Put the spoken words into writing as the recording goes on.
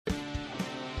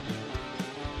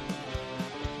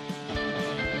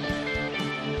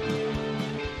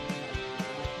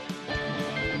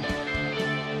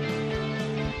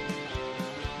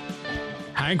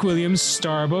Hank Williams,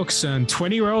 Starbucks, and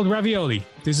 20-year-old ravioli.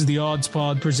 This is the Odds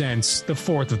Pod presents the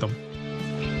fourth of them.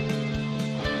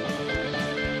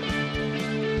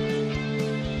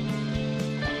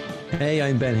 Hey,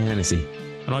 I'm Ben Hennessy.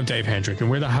 And I'm Dave Hendrick, and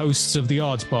we're the hosts of the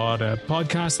Odds Pod, a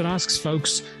podcast that asks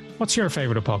folks, what's your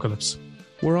favourite apocalypse?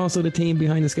 We're also the team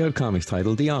behind the Scout Comics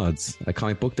titled The Odds, a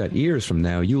comic book that years from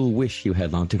now you'll wish you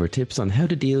had on for tips on how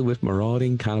to deal with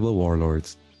marauding cannibal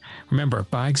warlords. Remember,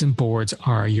 bags and boards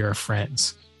are your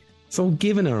friends. So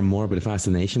given our morbid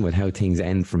fascination with how things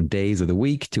end from days of the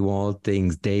week to all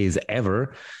things days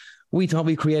ever, we thought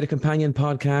we'd create a companion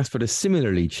podcast for the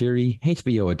similarly cheery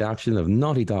HBO adaptation of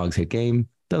Naughty Dog's hit game,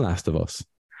 The Last of Us.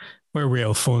 We're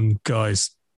real fun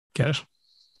guys. Get it?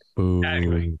 Boom.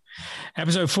 Anyway,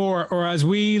 episode 4, or as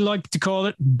we like to call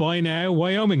it by now,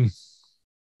 Wyoming.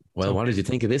 Well, what did you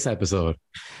think of this episode?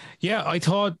 Yeah, I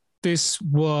thought this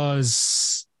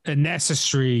was a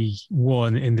necessary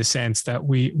one in the sense that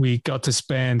we got to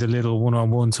spend a little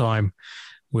one-on-one time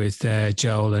with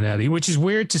Joel and Ellie, which is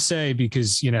weird to say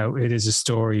because, you know, it is a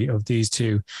story of these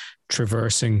two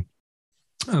traversing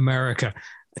America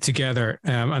together,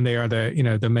 and they are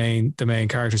the main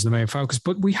characters, the main focus.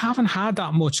 But we haven't had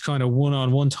that much kind of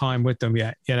one-on-one time with them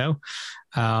yet, you know.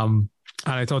 And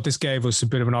I thought this gave us a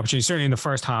bit of an opportunity, certainly in the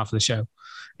first half of the show.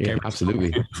 Yeah,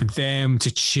 absolutely. For them to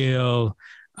chill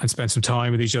and spend some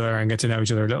time with each other and get to know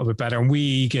each other a little bit better. And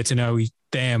we get to know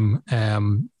them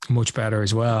much better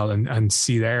as well and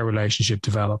see their relationship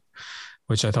develop,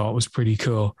 which I thought was pretty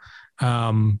cool.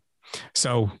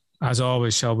 So as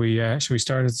always, shall we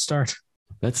start at the start?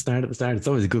 Let's start at the start. It's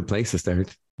always a good place to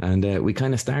start. And we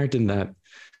kind of start in that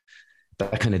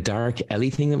kind of dark Ellie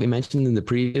thing that we mentioned in the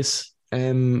previous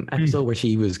episode where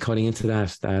she was cutting into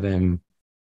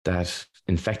that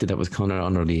infected that was kind of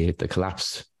under the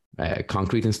collapsed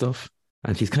concrete and stuff.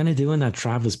 And she's kind of doing that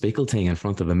Travis Bickle thing in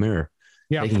front of a mirror,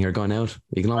 taking her gun out.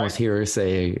 You can almost hear her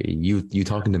say, you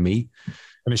talking to me? I'm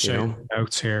going to show you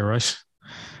notes here, right?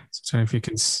 So if you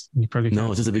can, you probably can't. No,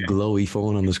 it's just a big glowy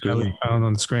phone on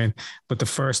the screen. But the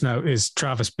first note is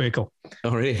Travis Bickle.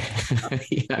 Oh, really?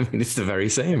 Yeah, I mean, it's the very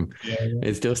same. Yeah.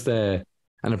 It's just and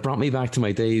it brought me back to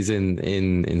my days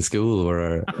in school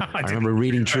where I remember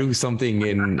reading through something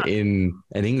in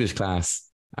an English class.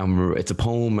 It's a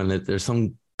poem, and there's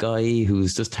some guy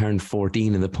who's just turned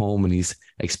 14 in the poem, and he's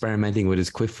experimenting with his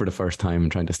quiff for the first time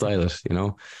and trying to style it, you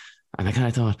know. And I kind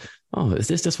of thought, oh, is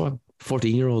this just what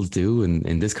 14-year-olds do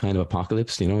in this kind of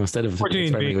apocalypse? You know, instead of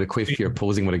experimenting with a quiff, you're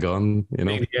posing with a gun, you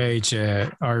know. The age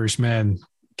Irish men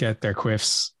get their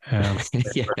quiffs.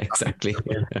 Yeah, exactly.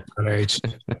 That age.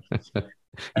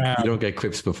 You don't get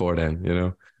quiffs before then, you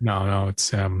know. No,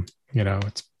 it's you know,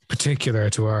 it's particular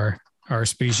to our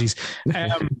species.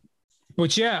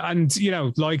 But yeah, and you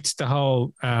know, liked the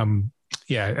whole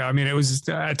yeah, I mean, it was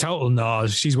a total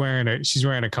nod. She's wearing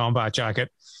a combat jacket.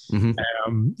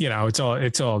 Mm-hmm. You know,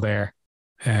 it's all there.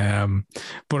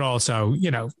 But also,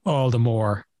 you know, all the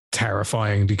more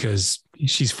terrifying because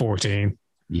she's 14.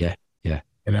 Yeah.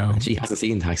 You know, she hasn't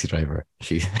seen Taxi Driver.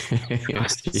 She's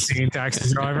seen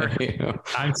Taxi Driver, you know?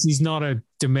 And she's not a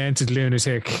demented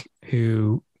lunatic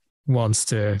who wants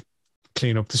to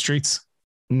clean up the streets.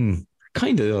 Kind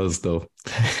of does, though.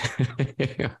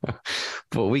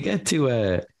 But we get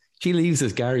to she leaves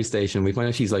this garage station. We find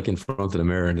out she's like in front of the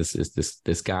mirror in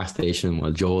this gas station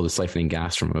while Joel is siphoning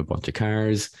gas from a bunch of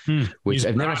cars, which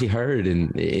I've never actually heard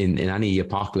in any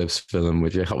apocalypse film,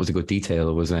 which I thought was a good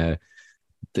detail. Was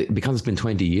because it's been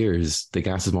 20 years, the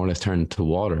gas is more or less turned to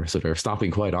water, so they're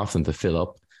stopping quite often to fill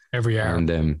up every hour.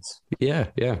 And yeah.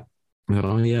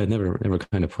 Oh yeah, I never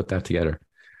kind of put that together.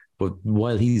 But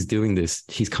while he's doing this,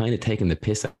 she's kind of taking the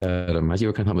piss out of him. As you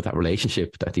were kind of talking about that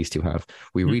relationship that these two have,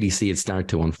 we really see it start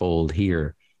to unfold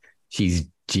here. She's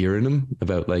jeering him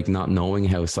about like not knowing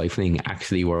how siphoning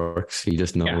actually works. He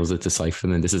just knows it's a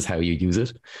siphon and this is how you use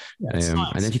it. Nice.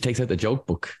 And then she takes out the joke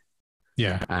book.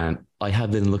 Yeah. And I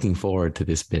have been looking forward to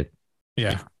this bit.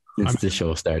 Yeah. Since the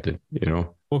show started, you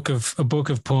know. A book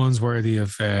of puns worthy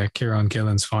of Kieran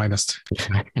Gillen's finest.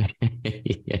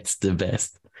 It's the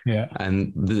best. Yeah.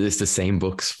 And it's the same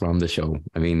books from the show.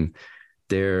 I mean,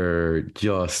 they're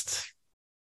just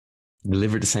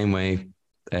delivered the same way.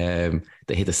 They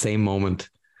hit the same moment.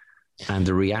 And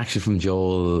the reaction from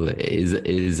Joel is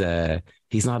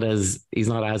he's not as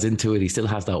into it. He still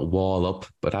has that wall up.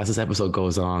 But as this episode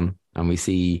goes on and we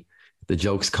see the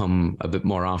jokes come a bit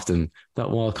more often, that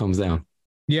wall comes down.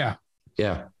 Yeah.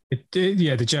 Yeah.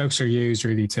 The jokes are used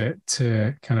really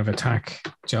to kind of attack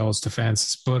Joel's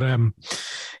defenses. But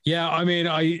yeah, I mean,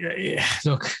 I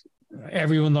look,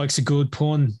 everyone likes a good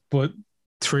pun, but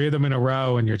 3 of them in a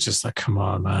row and you're just like, come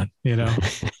on, man, you know.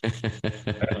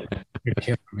 You're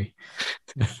killing me.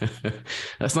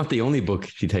 That's not the only book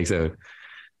she takes out.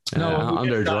 No, on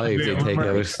their drive, they take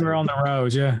out. We're on the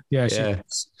road, yeah.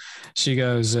 She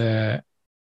goes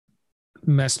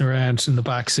messing around in the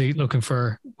back seat looking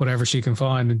for whatever she can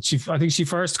find, and I think she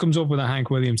first comes up with a Hank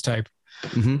Williams tape.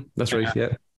 That's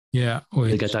right. Yeah.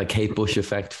 They get that Kate Bush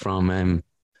effect from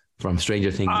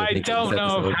Stranger Things. I don't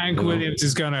know if Hank Williams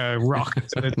is going to rock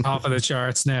to the top of the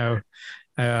charts now.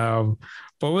 But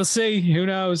we'll see. Who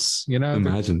knows?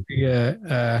 Imagine.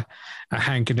 A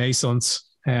Hank Renaissance.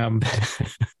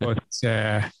 But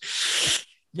I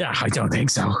don't think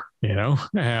so.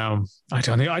 I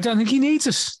don't think he needs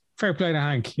it. Fair play to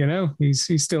Hank.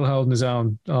 He's still holding his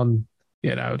own on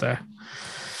the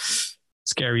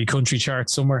scary country chart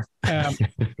somewhere.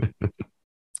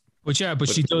 But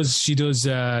she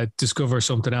does discover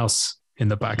something else in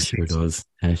the back. Sure does.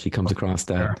 She comes across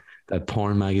that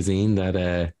porn magazine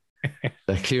that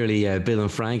clearly Bill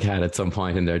and Frank had at some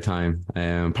point in their time.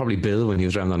 Probably Bill when he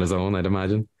was around on his own, I'd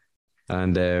imagine.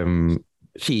 And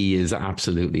she is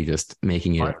absolutely just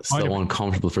making it so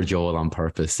uncomfortable for Joel on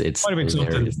purpose. It's might have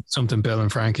been something Bill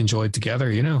and Frank enjoyed together,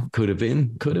 Could have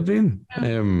been.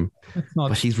 Yeah.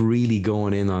 But she's really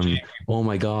going in on, oh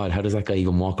my God, how does that guy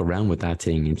even walk around with that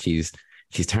thing? And she's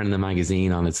turning the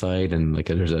magazine on its side, and like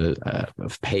there's a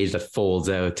page that folds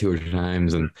out 2 or 3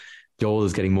 times, and Joel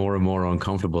is getting more and more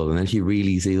uncomfortable. And then she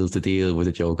really seals the deal with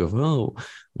a joke of, oh,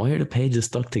 why are the pages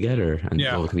stuck together? And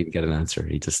Joel can even get an answer.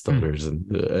 He just stutters. And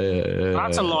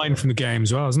that's a line from the game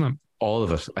as well, isn't it? All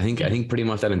of it. I think pretty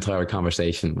much that entire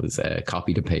conversation was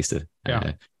copied and pasted.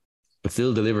 Yeah. But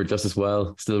still delivered just as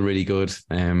well. Still really good.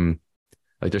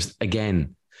 Like there's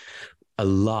again a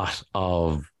lot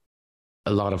of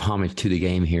homage to the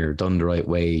game here, done the right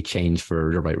way, changed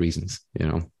for the right reasons.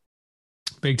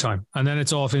 Big time. And then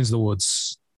it's off into the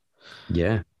woods.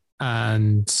 Yeah.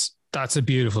 And that's a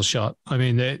beautiful shot. I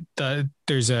mean,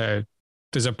 there's a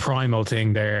primal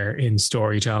thing there in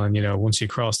storytelling. Once you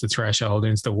cross the threshold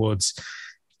into the woods,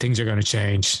 things are going to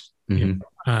change.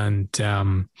 And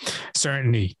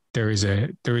certainly there is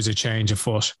a change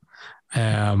afoot.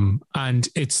 And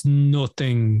it's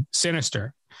nothing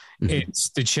sinister.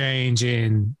 It's the change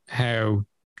in how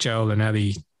Joel and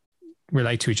Ellie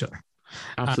relate to each other.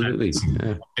 Absolutely.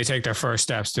 Yeah. They take their first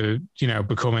steps to,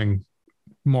 becoming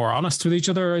more honest with each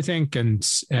other, I think. And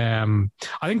I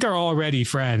think they're already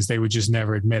friends. They would just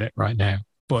never admit it right now.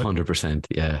 But 100%.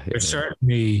 Yeah. They're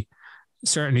certainly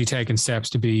taking steps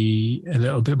to be a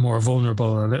little bit more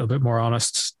vulnerable and a little bit more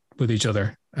honest with each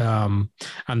other. And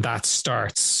that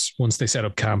starts once they set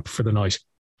up camp for the night.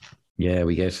 Yeah,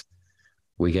 we get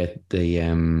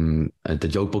the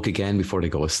joke book again before they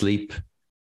go asleep.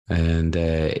 And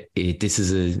this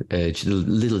is a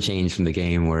little change from the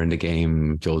game, where in the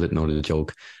game, Joel didn't know the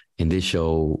joke. In this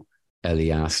show,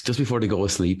 Ellie asks just before they go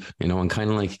asleep, and kind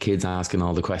of like kids asking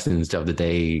all the questions of the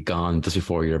day gone just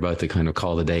before you're about to kind of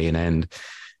call the day an end.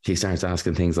 She starts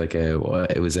asking things like,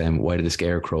 it was, why did the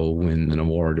Scarecrow win an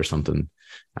award or something?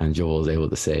 And Joel's able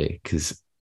to say, because...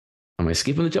 Am I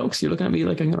skipping the jokes? You're looking at me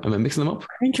like, am I mixing them up?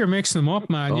 I think you're mixing them up,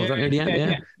 man. Oh, is that near the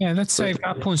end? Yeah, let's save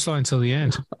that punchline till the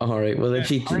end. All right. Well, if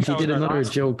she did another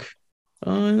joke.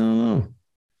 Oh, I don't know.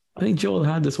 I think Joel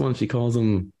had this one. She calls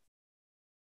him.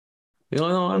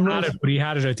 I'm right. But he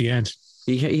had it at the end.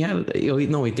 He had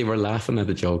it. They were laughing at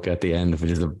the joke at the end, which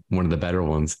is one of the better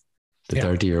ones, the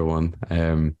 30-year one.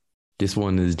 This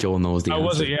one is Joel knows the answer.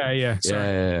 Was it? Yeah.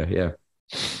 Sorry. Yeah.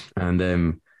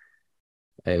 And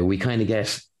we kind of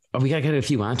get... we got to get a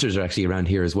few answers actually around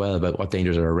here as well about what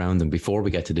dangers are around them before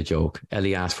we get to the joke.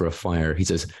 Ellie asks for a fire. He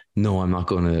says, no, I'm not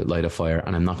going to light a fire,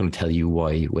 and I'm not going to tell you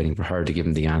why, waiting for her to give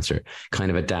him the answer. Kind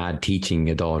of a dad teaching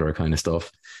a daughter kind of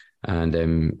stuff.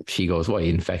 And she goes, why,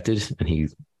 infected? And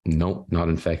he's, no, not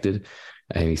infected.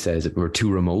 And he says, we're too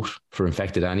remote for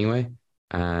infected anyway.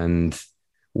 And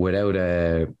without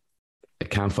a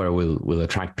campfire will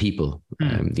attract people.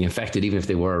 The infected, even if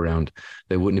they were around,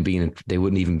 they wouldn't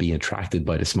even be attracted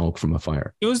by the smoke from a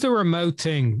fire. It was the remote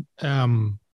thing.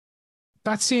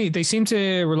 They seem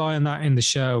to rely on that in the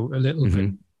show a little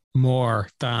bit more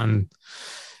than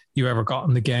you ever got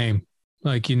in the game.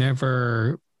 Like you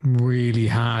never really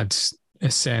had a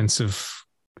sense of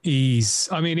ease.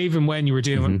 I mean, even when you were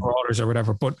dealing with marauders or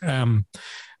whatever, but I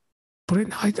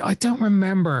don't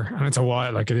remember, and it's a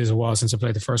while, like it is a while since I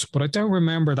played the first, but I don't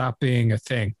remember that being a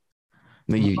thing.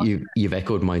 No, you've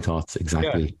echoed my thoughts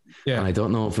exactly. Yeah. And I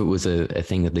don't know if it was a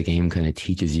thing that the game kind of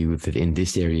teaches you that in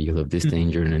this area you'll have this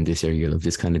danger and in this area you'll have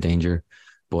this kind of danger.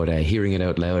 But hearing it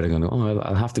out loud, I'm going,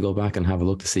 I'll have to go back and have a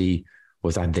look to see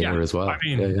was that there as well. I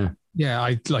mean,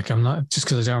 I'm not, just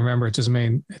because I don't remember it doesn't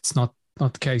mean it's not the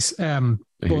case.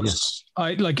 But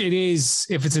I like it is,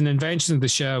 if it's an invention of the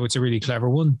show, it's a really clever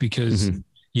one because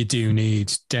you do need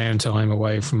downtime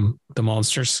away from the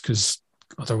monsters, because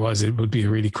otherwise it would be a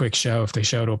really quick show if they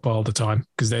showed up all the time,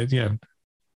 because they,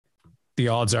 the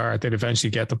odds are they'd eventually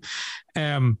get them.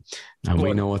 And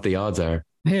we know what the odds are.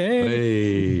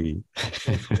 Hey.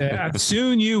 And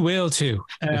soon you will too.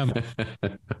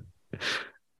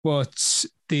 But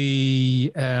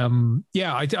the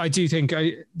I do think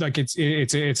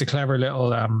it's a clever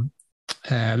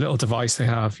little device they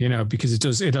have,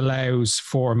 because it allows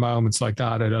for moments like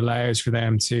that. It allows for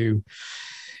them to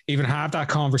even have that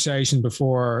conversation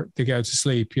before they go to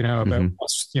sleep, about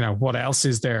what else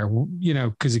is there,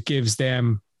 because it gives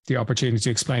them the opportunity to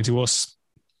explain to us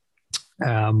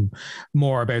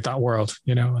more about that world,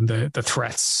 and the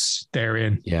threats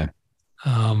therein. Yeah.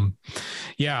 And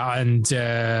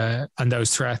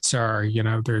those threats are,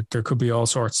 there could be all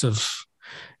sorts of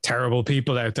terrible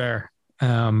people out there.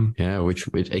 Which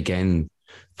again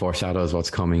foreshadows what's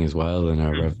coming as well,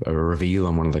 and a reveal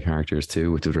on one of the characters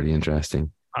too, which is really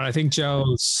interesting. And I think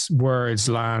Joel's words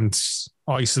land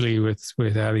icily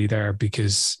with Ellie there,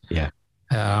 because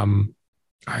I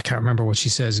can't remember what she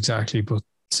says exactly, but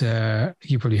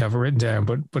you probably have it written down.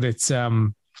 But it's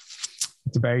about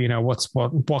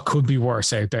what could be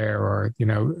worse out there, or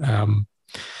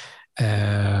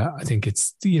I think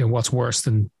it's what's worse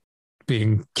than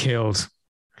being killed.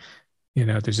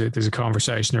 There's a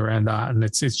conversation around that, and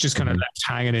it's just kind of left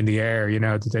hanging in the air.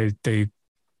 That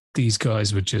these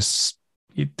guys would just,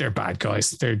 they're bad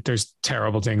guys. There's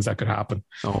terrible things that could happen.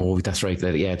 Oh, that's right.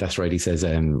 Yeah, that's right. He says,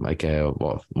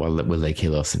 what will they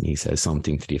kill us? And he says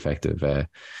something to the effect of,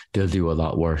 they'll do a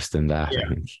lot worse than that. Yeah. I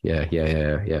think.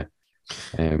 Yeah.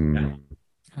 And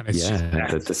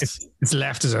it's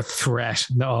left as a threat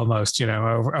almost,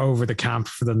 over the camp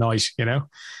for the night,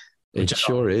 It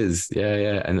sure is.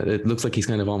 Yeah. And it looks like he's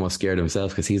kind of almost scared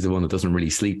himself, because he's the one that doesn't really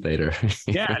sleep later.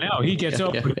 Yeah, no, he gets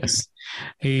up.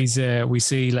 He's we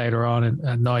see later on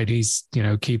at night, he's,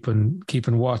 keeping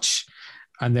watch.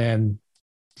 And then,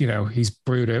 he's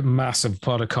brewed a massive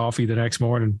pot of coffee the next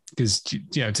morning, because,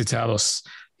 to tell us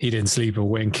he didn't sleep a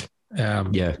wink.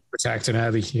 Protecting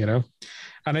Ellie,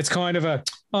 and it's kind of a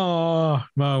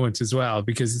moment as well,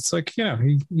 because it's like,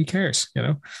 he cares,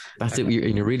 That's it.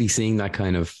 You're really seeing that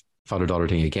kind of father-daughter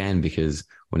thing again, because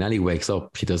when Ellie wakes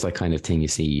up, she does that kind of thing you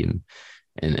see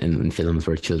in films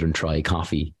where children try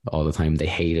coffee all the time. They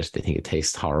hate it. They think it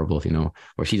tastes horrible,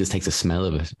 where she just takes a smell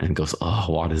of it and goes, oh,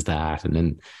 what is that?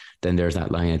 And then there's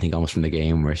that line, I think almost from the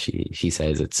game, where she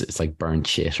says it's like burnt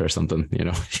shit or something,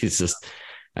 she's just,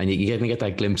 and you get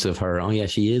that glimpse of her. Oh yeah,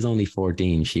 she is only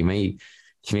 14. She may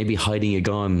be hiding a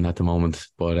gun at the moment,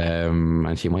 but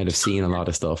and she might have seen a lot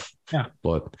of stuff. Yeah.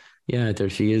 But yeah, there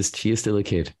she is. She is still a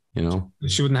kid,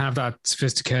 She wouldn't have that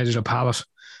sophisticated a palate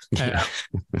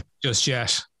just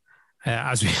yet,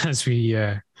 as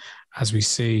we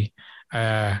see,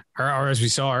 or as we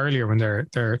saw earlier when they're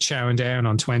chowing down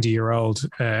on 20-year-old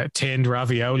tinned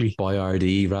ravioli.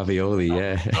 Boyardee ravioli,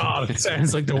 yeah. Oh, it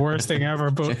sounds like the worst thing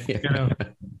ever, but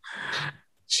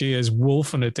she is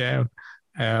wolfing it down.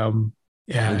 And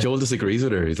Joel disagrees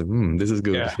with her. He's like, this is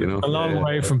good, a long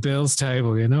way from Bill's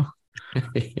table,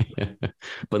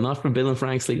 But not from Bill and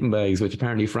Frank's sleeping bags, which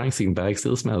apparently Frank's sleeping bag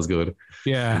still smells good.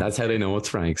 Yeah, and that's how they know it's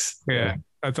Frank's. Yeah,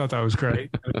 I thought that was great.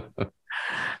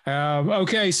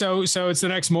 Okay, so it's the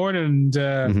next morning,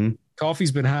 and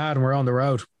coffee's been had, and we're on the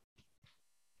road.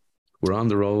 We're on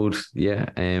the road, yeah.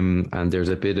 And there's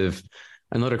a bit of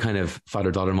another kind of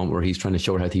father-daughter moment where he's trying to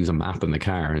show her how to use a map in the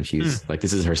car, and she's like,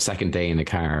 this is her second day in the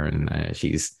car, and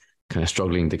she's kind of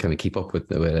struggling to kind of keep up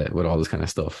with all this kind of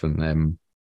stuff. And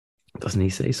doesn't he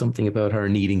say something about her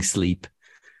needing sleep?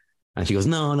 And she goes,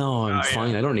 no, I'm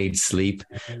fine. I don't need sleep.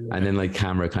 And then like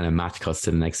camera kind of match cuts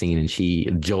to the next scene,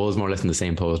 and Joel's more or less in the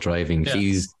same pose driving. Yeah.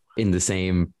 She's in the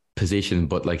same position,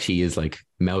 but like she is like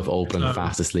mouth open,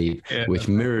 fast asleep, which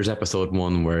mirrors episode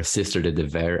 1 where Sarah did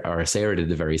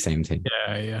the very same thing.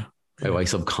 Yeah. Oh, I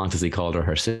subconsciously called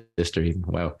her sister even.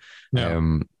 Wow.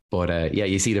 Yeah. But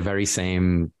you see the very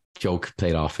same joke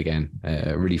played off again.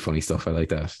 Really funny stuff. I like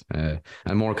that. And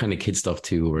more kind of kid stuff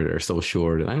too, where they're so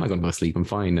sure that I'm not going to go to sleep, I'm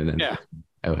fine, and then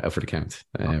out for the count.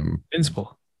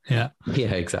 Invincible. Yeah,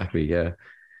 exactly. Yeah.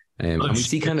 And we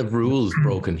see kind of rules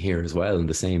broken here as well in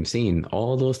the same scene.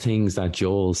 All those things that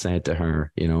Joel said to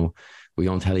her, we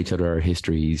don't tell each other our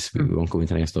histories. We won't go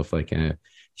into any stuff like.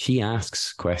 She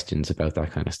asks questions about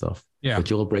that kind of stuff. Yeah. But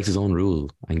Joel breaks his own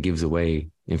rule and gives away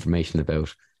information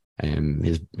about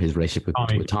his relationship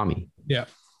with Tommy. Yeah.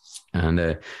 And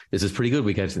this is pretty good.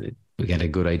 We get a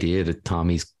good idea that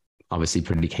Tommy's obviously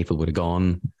pretty capable with a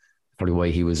gun. Probably why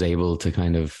he was able to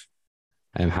kind of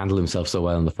handled himself so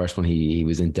well in the first one. He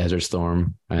was in Desert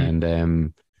Storm, and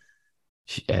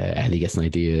Ellie gets an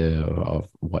idea of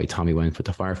why Tommy went with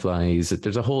the Fireflies.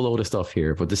 There's a whole load of stuff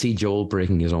here, but to see Joel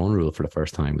breaking his own rule for the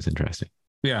first time was interesting.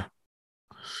 Yeah.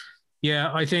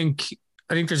 I think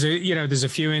there's a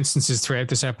few instances throughout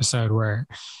this episode where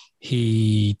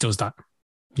he does that.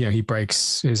 He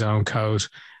breaks his own code,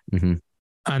 and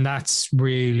that's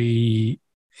really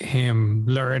him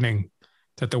learning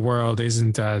that the world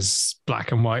isn't as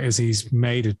black and white as he's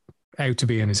made it out to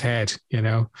be in his head.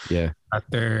 That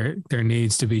there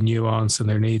needs to be nuance, and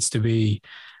there needs to be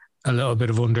a little bit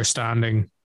of understanding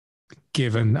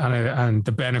given, and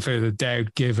the benefit of the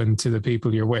doubt given to the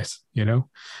people you're with. And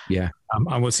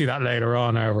we'll see that later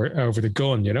on over the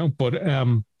gun. But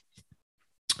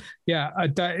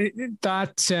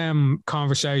that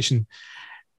conversation,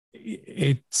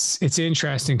 it's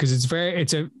interesting because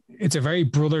it's a very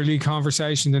brotherly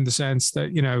conversation in the sense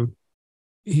that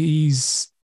he's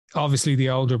obviously the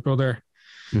older brother.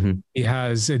 He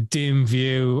has a dim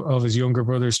view of his younger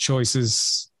brother's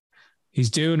choices. He's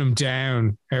doing him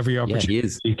down every opportunity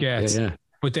he gets.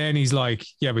 But then he's like,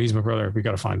 but he's my brother. We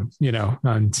got to find him,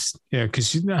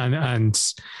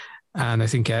 and I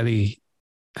think Ellie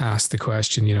asked the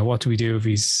question, what do we do if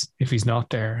he's not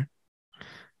there?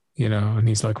 And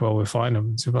he's like, well, we'll find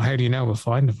him. So, well, how do you know we'll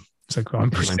find him? It's like, well,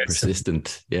 I'm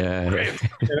persistent. Yeah.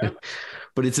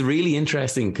 But it's really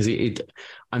interesting because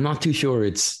I'm not too sure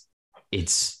it's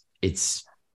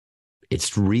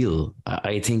real.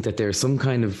 I think that there's some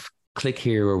kind of click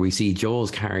here where we see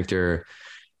Joel's character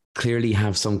clearly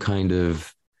have some kind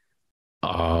of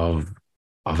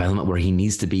element where he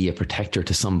needs to be a protector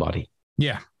to somebody.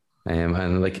 Yeah.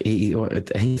 And like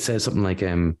he says something like,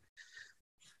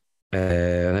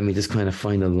 let me just kind of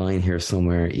find a line here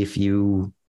somewhere. If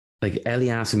you, like, Ellie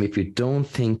asks him, if you don't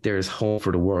think there's hope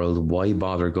for the world, why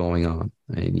bother going on?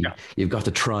 And you've got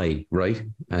to try, right?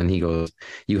 And he goes,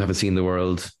 you haven't seen the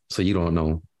world, so you don't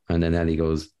know. And then Ellie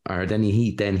goes, or then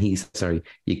he's sorry,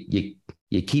 you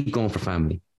keep going for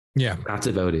family. Yeah. That's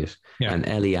about it. Yeah. And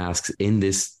Ellie asks in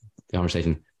this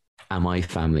conversation, am I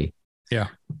family? Yeah.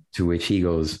 To which he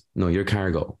goes, no, you're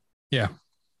cargo. Yeah.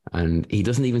 And he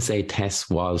doesn't even say Tess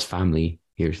was family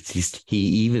here.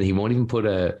 He won't even put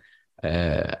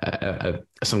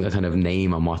some kind of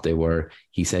name on what they were.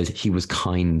 He says he was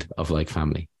kind of like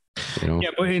family. Yeah,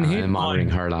 but in his honoring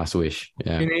mind, her last wish.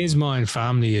 Yeah. In his mind,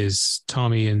 family is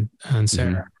Tommy and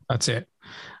Sarah. That's it.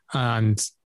 And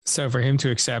so for him to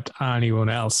accept anyone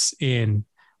else in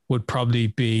would probably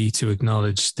be to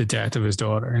acknowledge the death of his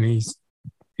daughter, and he's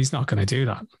not going to do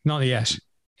that. Not yet.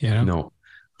 No.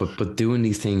 But doing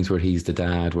these things where he's the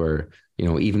dad, where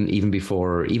even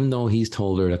before, even though he's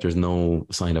told her that there's no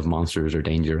sign of monsters or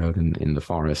danger out in the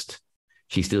forest,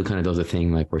 she still kind of does a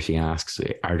thing like where she asks,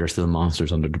 are there still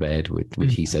monsters under the bed?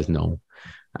 Which he says no.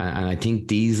 And I think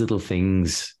these little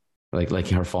things, like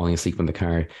her falling asleep in the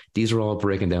car, these are all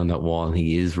breaking down that wall. And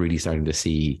he is really starting to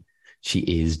see she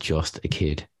is just a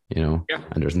kid, and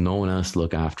there's no one else to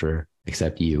look after her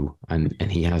except you. And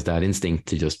he has that instinct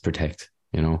to just protect,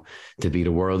 to be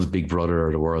the world's big brother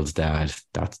or the world's dad.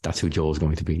 That's who Joel's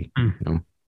going to be,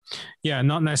 Yeah,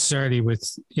 not necessarily with,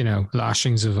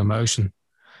 lashings of emotion.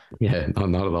 Yeah, no,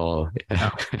 not at all.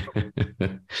 Yeah.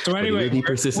 No. So anyway, be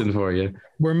persistent for you.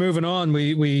 We're moving on.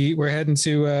 We're heading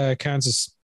to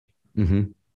Kansas,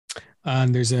 and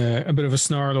there's a bit of a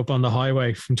snarl up on the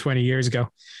highway from 20 years ago.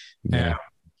 Yeah,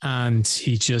 and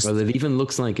he just it even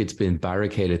looks like it's been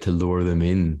barricaded to lure them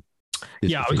in.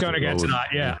 Yeah, I was going to get to that.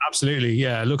 Yeah, absolutely.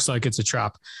 Yeah, it looks like it's a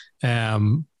trap,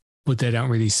 but they don't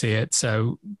really see it,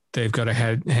 so they've got to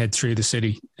head through the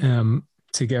city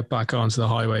to get back onto the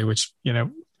highway, which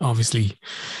obviously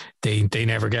they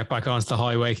never get back onto the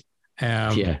highway.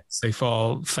 They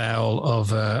fall foul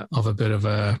of a bit of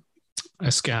a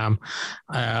scam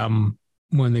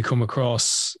when they come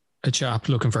across a chap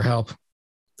looking for help.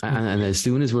 And as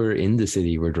soon as we're in the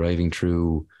city, we're driving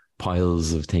through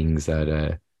piles of things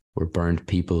that were burnt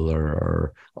people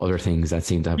or other things that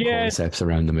seem to have concepts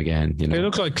around them again. They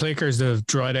look like clickers that have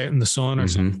dried out in the sun or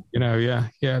something.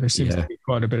 There seems to be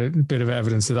quite a bit of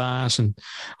evidence of that. And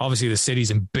obviously the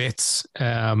city's in bits.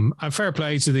 And fair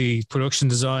play to the production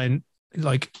design.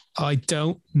 Like, I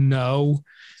don't know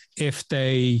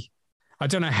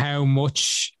how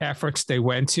much efforts they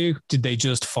went to. Did they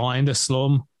just find a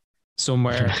slum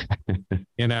somewhere,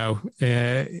 in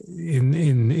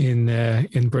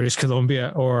British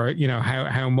Columbia, or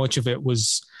how much of it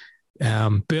was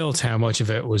built, how much of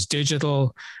it was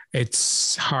digital?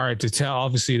 It's hard to tell.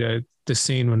 Obviously, the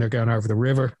scene when they're going over the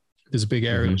river, there's a big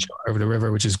area over the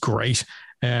river, which is great,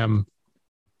 and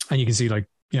you can see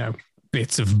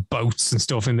bits of boats and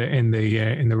stuff in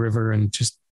the river, and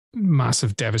just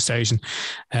massive devastation,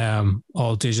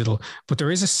 all digital. But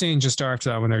there is a scene just after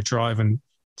that when they're driving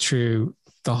through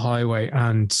the highway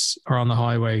or on the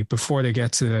highway before they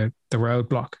get to the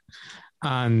roadblock.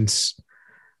 And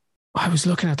I was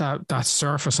looking at that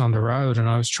surface on the road, and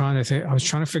I was trying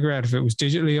to figure out if it was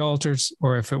digitally altered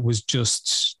or if it was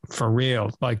just for real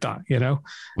like that, you know?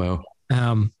 Well,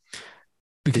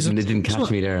 because it didn't catch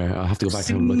me there. I'll have to go back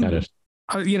and look at it.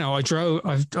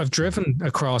 I've driven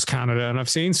across Canada, and I've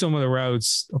seen some of the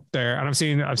roads up there, and I've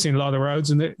seen a lot of the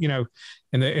roads in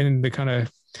the kind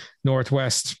of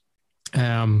northwest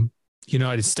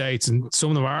United States, and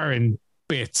some of them are in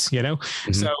bits, you know.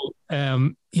 Mm-hmm.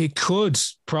 So you could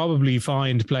probably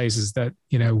find places that,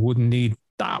 you know, wouldn't need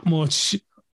that much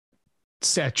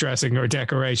set dressing or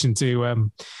decoration to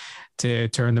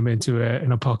turn them into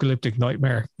an apocalyptic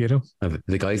nightmare, you know.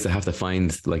 The guys that have to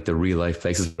find like the real life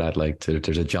places for that, like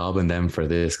there's a job in them for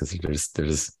this, because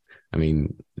there's I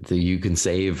mean, you can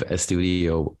save a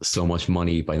studio so much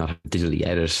money by not digitally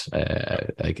edit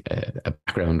like a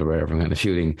background or whatever kind of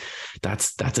shooting.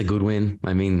 That's a good win.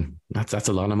 I mean, that's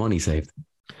a lot of money saved.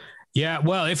 Yeah,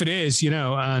 well, if it is, you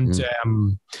know, and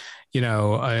you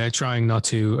know, trying not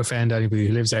to offend anybody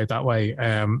who lives out that way.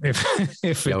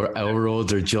 If our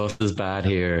roads are just as bad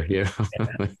here, you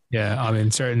know? Yeah, I mean,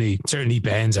 certainly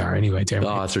Ben's are anyway.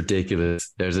 Oh, it's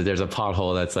ridiculous. There's a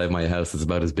pothole outside my house that's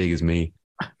about as big as me.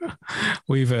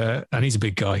 And he's a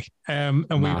big guy, and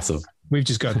massive. We've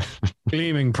just got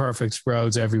gleaming perfect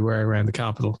roads everywhere around the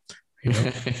capital. You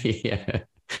know? Yeah.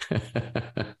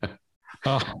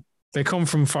 Oh, they come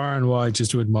from far and wide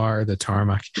just to admire the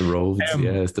tarmac. The roads,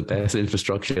 it's the best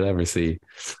infrastructure you'll ever see.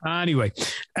 Anyway,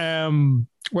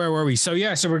 where were we? So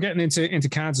we're getting into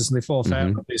Kansas, and they fall foul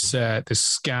of this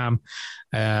scam.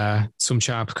 Some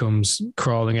chap comes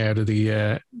crawling out of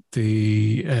the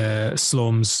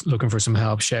slums looking for some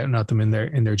help, shouting at them in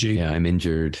their Jeep. Yeah, I'm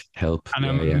injured. Help! And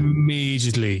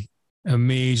immediately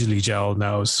Joel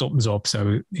knows something's up,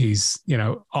 so he's, you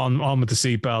know, on with the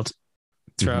seatbelt.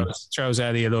 Throws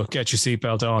Eddie a look, get your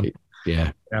seatbelt on.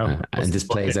 Yeah. You know, and this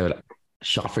plays out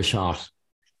shot for shot,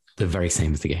 the very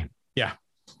same as the game. Yeah.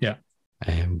 Yeah.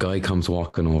 Guy comes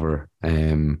walking over,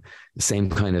 same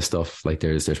kind of stuff. Like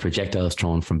there's projectiles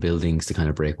thrown from buildings to kind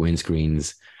of break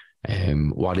windscreens.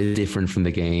 What is different from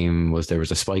the game was there was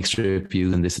a spike strip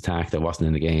used in this attack that wasn't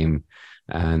in the game.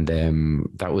 And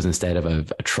that was instead of a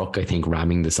truck, I think,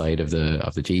 ramming the side of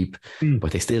the Jeep.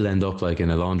 But they still end up like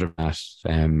in a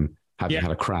laundromat, having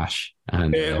had a crash,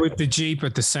 and with the Jeep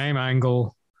at the same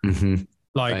angle.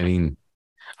 Like, I mean,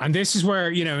 and this is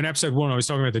where, you know, in episode 1 I was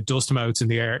talking about the dust motes in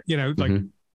the air, you know, like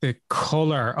the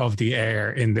color of the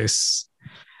air in this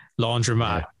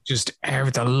laundromat, just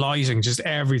the lighting, just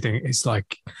everything.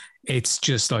 It's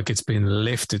just like it's been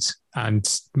lifted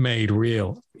and made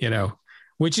real, you know,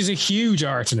 which is a huge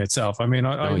art in itself. I mean,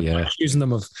 I'm accusing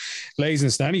them of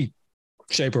laziness in any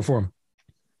shape or form.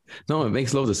 No, it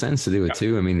makes loads of sense to do it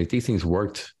too. I mean, if these things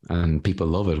worked and people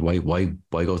love it, why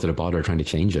go to the bother trying to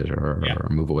change it or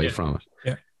move away from it?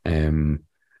 Yeah.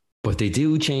 But they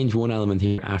do change one element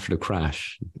here after the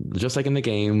crash, just like in the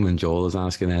game when Joel is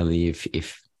asking Ellie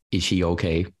if is she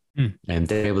okay, and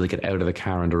they're able to get out of the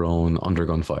car on their own under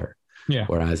gunfire. Yeah.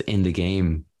 Whereas in the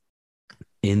game,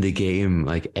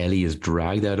 like Ellie is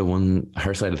dragged out of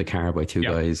her side of the car by two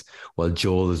guys, while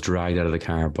Joel is dragged out of the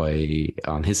car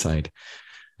on his side.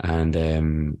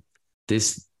 And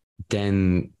this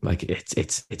then, like,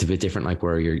 it's a bit different, like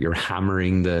where you're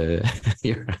hammering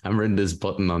you're hammering this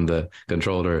button on the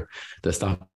controller to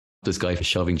stop this guy from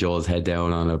shoving Joel's head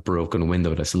down on a broken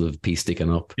window that's still a piece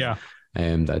sticking up. Yeah.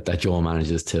 That Joel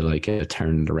manages to like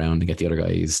turn it around and get the other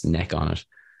guy's neck on it.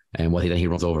 And then he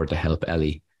runs over to help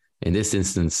Ellie. In this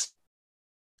instance,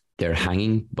 they're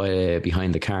hanging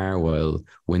behind the car while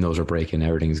windows are breaking,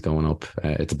 everything's going up.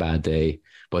 It's a bad day,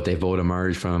 but they both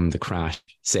emerged from the crash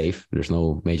safe. There's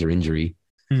no major injury.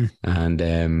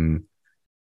 And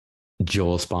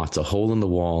Joel spots a hole in the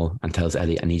wall and tells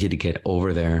Ellie, I need you to get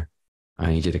over there.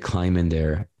 I need you to climb in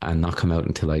there and not come out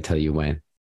until I tell you when.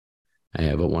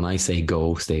 But when I say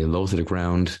go, stay low to the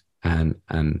ground and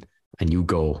you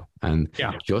go. And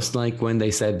just like when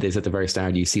they said this at the very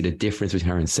start, you see the difference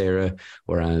between her and Sarah.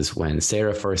 Whereas when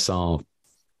Sarah first saw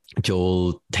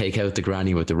Joel take out the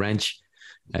granny with the wrench,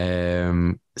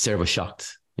 Sarah was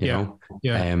shocked. You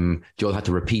know? Joel had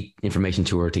to repeat information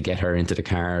to her to get her into the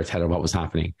car, tell her what was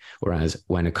happening. Whereas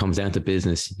when it comes down to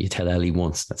business, you tell Ellie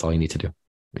once, that's all you need to do.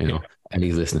 You know, and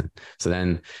he's listening. So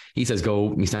then he says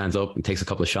go, he stands up, he takes a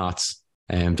couple of shots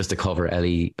just to cover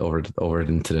Ellie over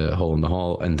into the hole in the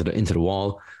hall, into the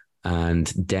wall.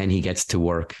 And then he gets to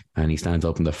work and he stands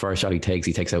up, and the first shot he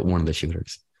takes out one of the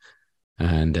shooters.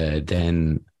 And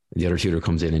then the other shooter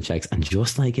comes in and checks. And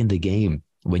just like in the game,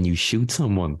 when you shoot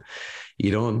someone,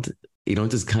 you don't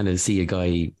just kind of see a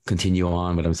guy continue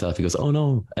on with himself. He goes, oh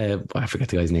no, I forget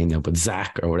the guy's name now, but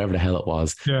Zach or whatever the hell it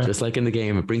was. Yeah. Just like in the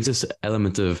game, it brings this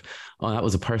element of, oh, that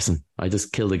was a person. I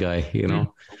just killed a guy, you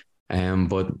know?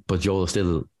 But Joel is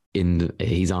still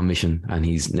he's on mission, and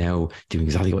he's now doing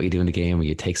exactly what you do in the game, where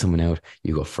you take someone out,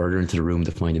 you go further into the room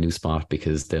to find a new spot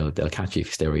because they'll catch you if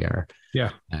you stay where you are.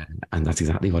 Yeah. And that's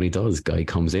exactly what he does. Guy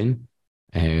comes in.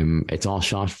 It's all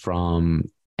shot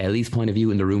from Ellie's point of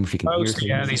view in the room, if you can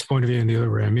hear Ellie's point of view in the other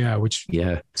room, which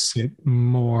makes it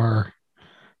more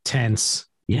tense.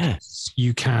 Yeah.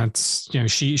 You can't,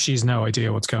 she's no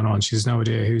idea what's going on. She's no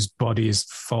idea whose body is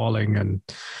falling and,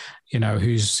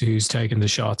 who's taking the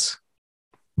shots.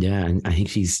 Yeah, and I think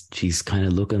she's kind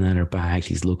of looking at her bag.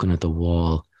 She's looking at the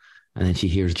wall, and then she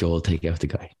hears Joel take out the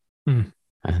guy. And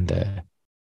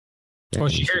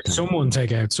she hears someone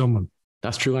take out someone.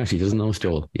 That's true. Actually, doesn't know it's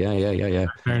Joel. Yeah.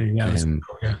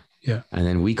 Yeah. And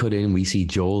then we cut in. We see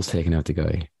Joel's taking out the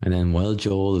guy, and then while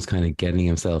Joel is kind of getting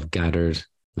himself gathered,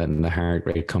 letting the heart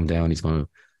rate come down, he's going to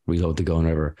reload the gun.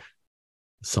 Whatever.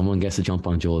 Someone gets to jump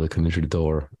on Joel to come in through the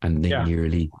door, and they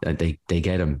nearly they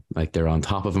get him. Like, they're on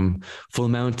top of him, full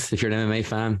mount if you're an MMA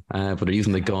fan, but they're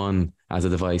using the gun as a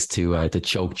device to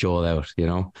choke Joel out,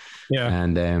 Yeah.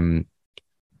 And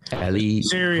Ellie,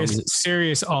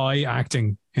 serious eye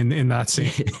acting in that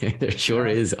scene. There sure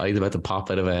is. Eyes about to pop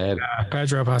out of a head.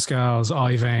 Pedro Pascal's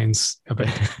eye veins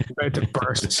about to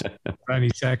burst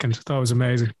any second. That was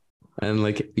amazing. And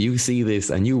like, you see this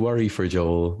and you worry for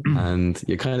Joel, and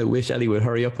you kind of wish Ellie would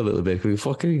hurry up a little bit.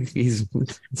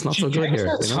 It's not so good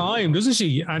here. Time, doesn't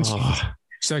she? And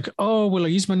she's like, oh, will I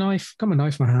use my knife? Got my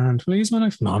knife in my hand. Will I use my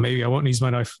knife? No, maybe I won't use my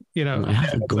knife. I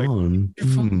have a gun.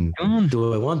 Like,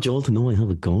 do I want Joel to know I have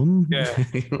a gun? Yeah.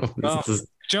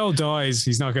 Joel dies,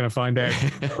 he's not going to find out.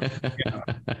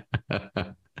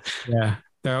 Yeah.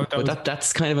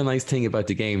 That's kind of a nice thing about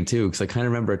the game too, because I kind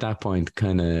of remember at that point,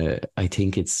 I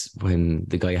think it's when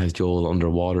the guy has Joel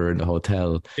underwater in the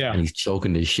hotel, and he's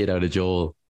choking the shit out of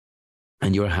Joel,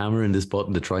 and you're hammering this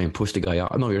button to try and push the guy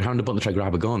out. No, you're hammering the button to try to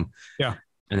grab a gun. Yeah.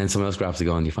 And then someone else grabs the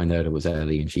gun. You find out it was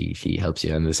Ellie, and she helps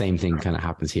you. And the same thing kind of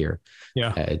happens here.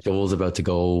 Yeah. Joel's about to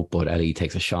go, but Ellie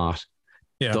takes a shot.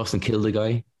 Yeah. Doesn't kill the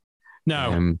guy.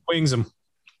 No, wings him.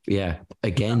 Yeah.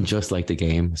 Again, just like the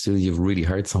game, as soon as you've really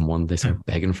hurt someone, they start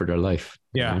begging for their life.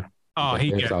 Yeah. Oh,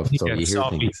 he gets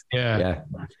salty. Yeah.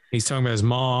 He's talking about his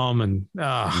mom, and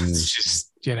it's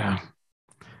just,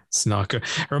 it's not good.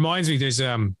 It reminds me, there's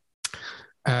a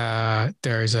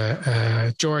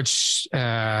George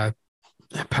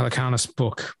Pelecanos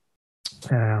book,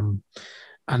 and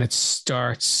it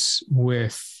starts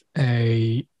with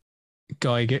a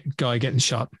guy getting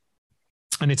shot,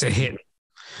 and it's a hit.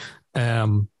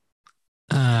 I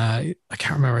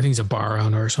can't remember. I think he's a bar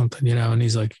owner or something, and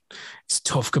he's like, he's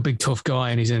a big tough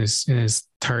guy, and he's in his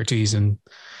 30s. And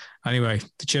anyway,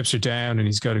 the chips are down, and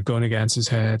he's got a gun against his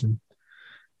head, and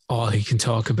all he can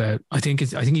talk about, I think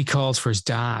he calls for his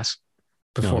dad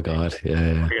before he gets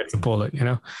the bullet,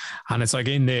 and it's like,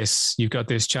 in this, you've got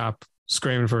this chap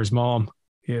screaming for his mom,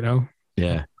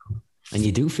 Yeah. And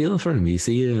you do feel for him. You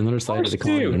see another side of the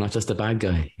coin. You're not just a bad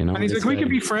guy, And he's like, we can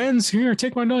be friends. Here,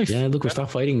 take my knife. Yeah, look, we're stop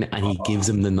fighting. And he gives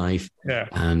him the knife. Yeah.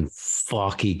 And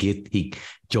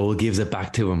Joel gives it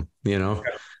back to him, Yeah.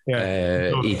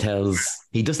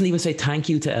 He doesn't even say thank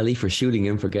you to Ellie for shooting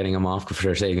him, for getting him off,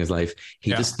 for saving his life.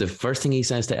 The first thing he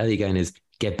says to Ellie again is,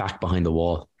 get back behind the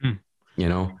wall. He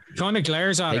kind of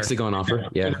glares at her. Takes the gun off her.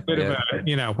 Yeah. About it,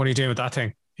 what are you doing with that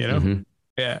thing? Mm-hmm.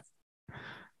 Yeah.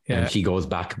 And she goes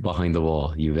back behind the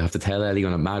wall. You have to tell Ellie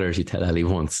when it matters. You tell Ellie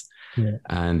once. Yeah.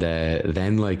 And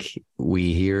then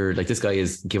we hear this guy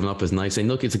is giving up his knife, saying,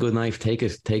 look, it's a good knife. Take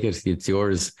it. It's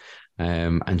yours.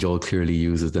 And Joel clearly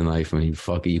uses the knife, and you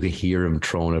can hear him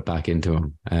throwing it back into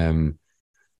him.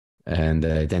 And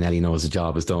then Ellie knows the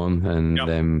job is done. And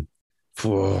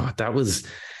that was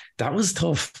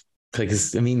tough.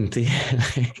 Because, even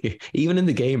in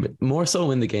the game, more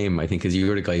so in the game, I think, because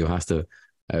you're the guy who has to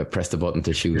press the button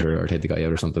to shoot or take the guy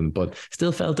out or something, but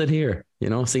still felt it here,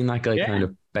 seeing that guy kind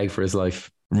of beg for his life,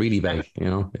 really beg,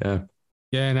 Yeah,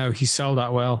 no, he sold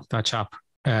that well, that chap.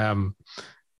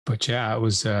 But yeah,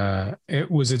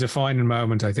 it was a defining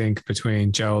moment, I think,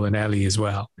 between Joel and Ellie as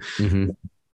well. Mm-hmm.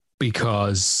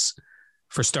 Because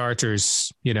for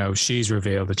starters, she's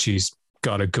revealed that she's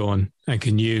got a gun and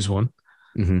can use one,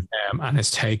 and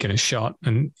has taken a shot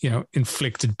and,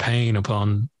 inflicted pain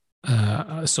upon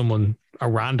someone, a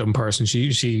random person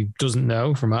she doesn't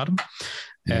know from Adam.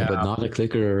 Yeah, but not a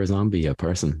clicker or a zombie, a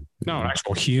person. No, an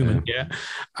actual human. Yeah.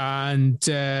 And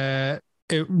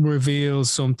it reveals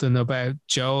something about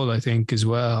Joel, I think, as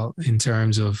well, in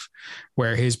terms of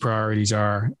where his priorities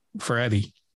are for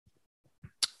Eddie.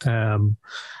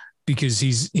 Because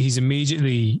he's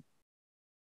immediately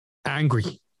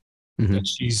angry that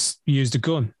she's used a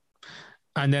gun.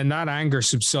 And then that anger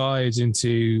subsides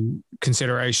into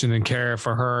consideration and care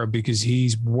for her because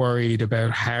he's worried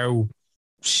about how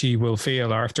she will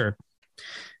feel after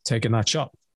taking that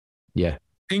shot. Yeah.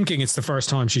 Thinking it's the first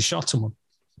time she shot someone.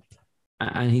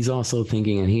 And he's also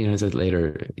thinking, and he has it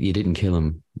later, you didn't kill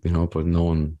him, but no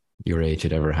one your age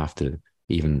would ever have to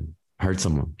even hurt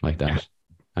someone like that.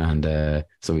 Yeah. And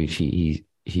so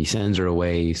he sends her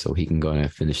away so he can go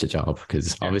and finish the job,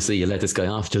 because obviously you let this guy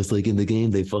off just like in the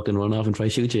game, they fucking run off and try to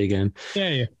shoot you again.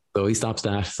 Yeah. So he stops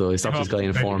that. So he stops this guy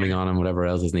informing on him, whatever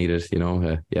else is needed,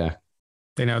 yeah.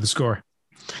 They know the score.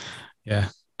 Yeah.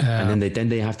 And then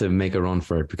they have to make a run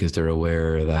for it because they're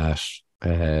aware that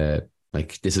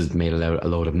like this has made a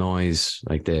load of noise.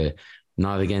 Like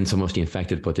not again so much the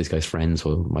infected, but this guy's friends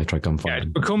might try to come find him.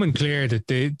 It's becoming clear that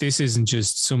this isn't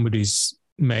just somebody's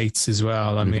mates as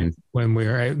well. I mean, when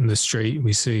we're out in the street,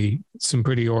 we see some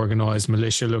pretty organized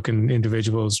militia-looking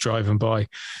individuals driving by.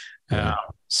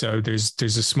 So there's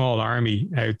a small army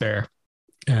out there,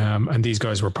 and these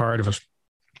guys were part of it.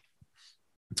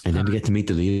 And then we get to meet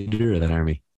the leader of that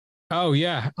army. Oh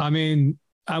yeah, I mean,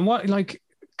 and what like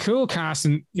cool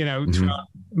casting,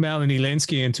 Melanie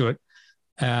Lynskey into it.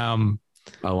 I'll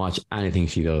watch anything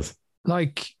she does.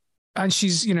 Like, and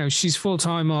she's full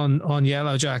time on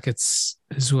Yellow Jackets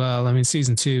as well. I mean,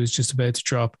 season 2 is just about to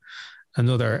drop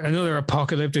another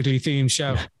apocalyptically themed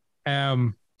show.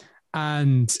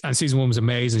 And season 1 was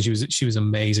amazing. She was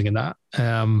amazing in that.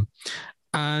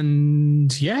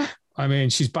 And yeah, I mean,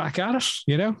 she's back at it.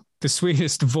 The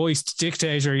sweetest voiced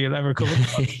dictator you'll ever come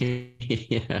across.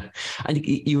 Yeah. And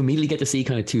you immediately get to see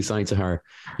kind of two sides of her.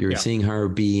 You're seeing her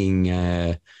being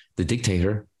the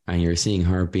dictator, and you're seeing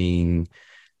her being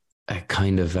a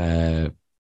kind of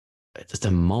just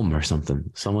a mum or something,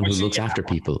 someone who looks after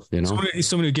people, someone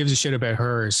who gives a shit about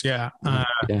hers. Yeah.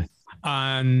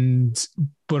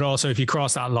 But also if you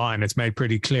cross that line, it's made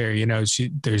pretty clear,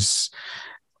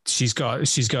 she's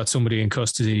got somebody in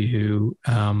custody who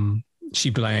she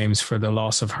blames for the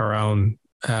loss of her own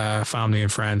family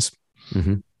and friends.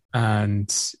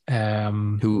 And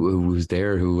who was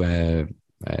there,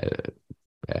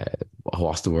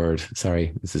 what's the word?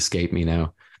 Sorry, it's escaped me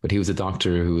now. But he was a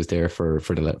doctor who was there for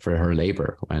her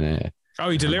labor when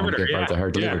he delivered her.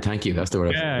 Her delivered. Thank you. That's the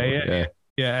word. Yeah.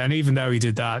 And even though he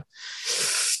did that,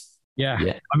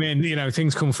 I mean,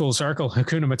 things come full circle.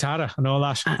 Hakuna Matata and all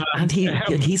that. And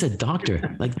he's a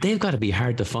doctor. Like, they've got to be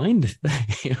hard to find.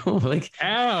 But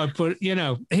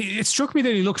it struck me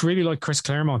that he looked really like Chris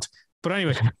Claremont. But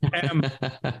anyway,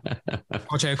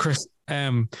 watch out, Chris.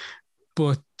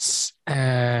 But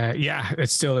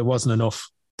it wasn't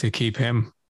enough to keep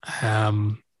him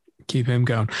going.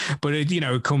 But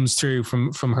it comes through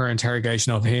from her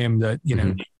interrogation of him that he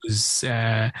was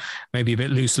maybe a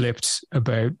bit loose-lipped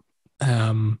about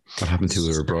what happened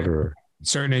to her brother,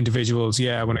 certain individuals.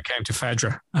 When it came to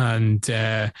Fedra, and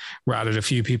ratted a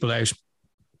few people out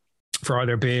for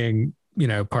either being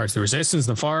parts of the resistance,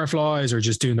 the Fireflies, or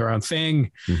just doing their own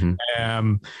thing.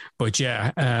 But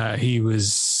he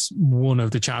was one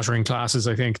of the chattering classes,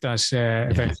 I think, that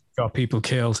eventually got people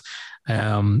killed,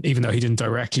 even though he didn't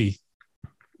directly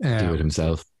do it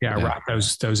himself. Rat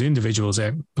those individuals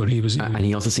out. But he was, and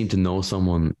he also seemed to know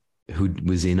someone who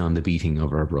was in on the beating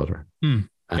of her brother.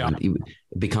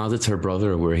 Because it's her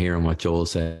brother, we're hearing what Joel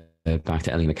said back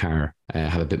to Ellie in the car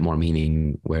have a bit more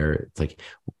meaning, where it's like,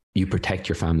 you protect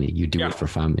your family, you do it for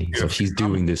family. So she's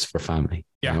doing this for family,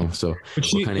 so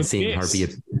we're kind of seeing her be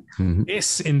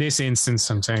this in this instance.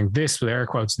 I'm saying this with air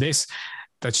quotes, this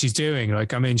that she's doing.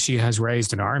 Like, I mean, she has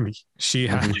raised an army. She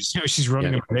has, she's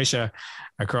running a militia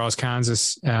across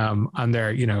Kansas, and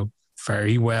they're,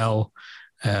 very well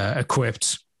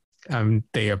equipped.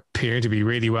 They appear to be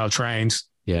really well trained,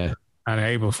 and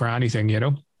able for anything,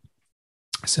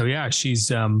 So she's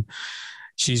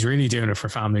really doing it for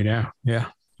family now. Yeah.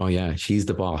 Oh yeah, she's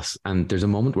the boss. And there's a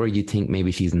moment where you think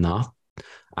maybe she's not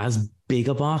as big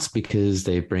a boss, because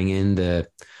they bring in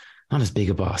not as big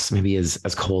a boss, maybe as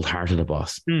cold-hearted a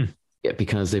boss. Yeah,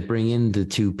 because they bring in the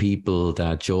two people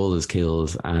that Joel has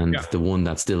killed, and the one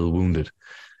that's still wounded,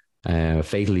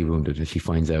 fatally wounded, as she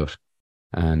finds out.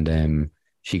 And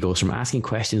she goes from asking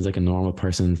questions like a normal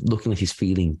person, looking like she's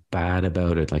feeling bad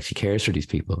about it, like she cares for these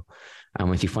people. And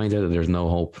when she finds out that there's no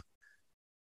hope,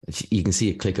 you can see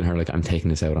it click in her, like, I'm taking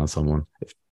this out on someone.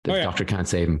 The doctor can't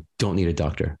save him. Don't need a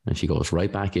doctor. And she goes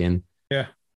right back in. Yeah.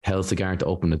 Tells the guard to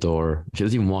open the door. She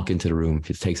doesn't even walk into the room.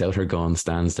 She just takes out her gun,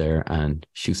 stands there, and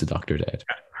shoots the doctor dead.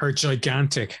 Her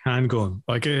gigantic handgun,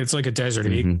 like it's like a Desert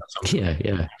Eagle.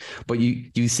 Yeah. But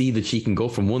you see that she can go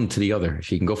from one to the other.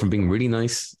 She can go from being really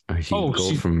nice, or she can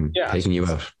go from taking you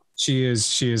out. She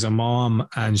is a mom,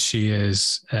 and she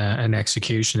is an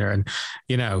executioner. And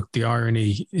the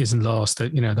irony isn't lost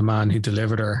that the man who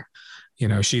delivered her,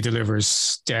 she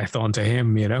delivers death onto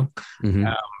him.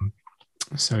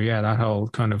 So that whole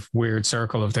kind of weird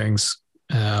circle of things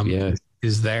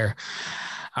is there.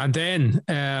 And then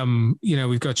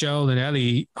we've got Joel and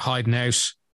Ellie hiding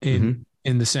out in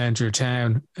the center of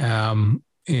town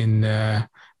in a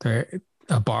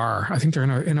bar. I think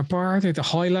they're in a bar. They're the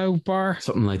High Low bar,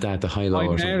 something like that. The High Low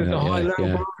or something. The High Low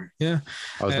bar. Yeah.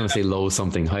 I was going to say low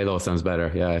something. High Low sounds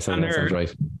better. Yeah, that sounds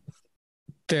right.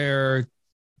 They're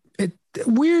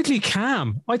weirdly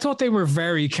calm. I thought they were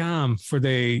very calm for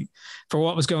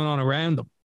what was going on around them.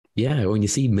 Yeah, when you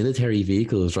see military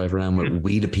vehicles drive around with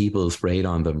 "We the People" sprayed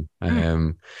on them,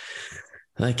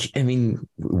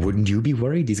 wouldn't you be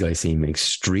worried? These guys seem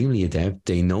extremely adept.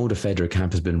 They know the Federal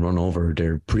camp has been run over.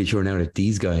 They're pretty sure now that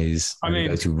these guys are the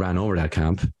guys who ran over that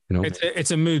camp.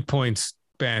 It's a moot point,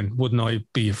 Ben. Wouldn't I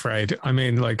be afraid? I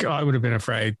would have been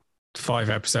afraid 5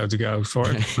 episodes ago for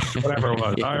whatever it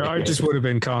was. I just would have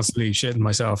been constantly shitting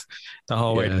myself the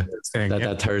whole way through this thing.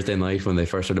 That Thursday night when they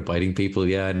first started biting people,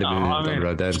 I'd have been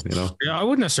around then, Yeah, I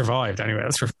wouldn't have survived anyway,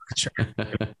 that's for sure.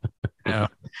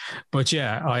 But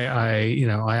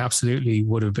I absolutely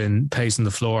would have been pacing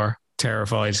the floor,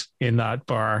 terrified in that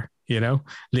bar,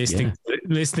 listening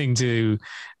to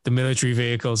the military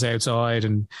vehicles outside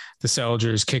and the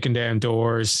soldiers kicking down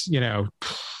doors, I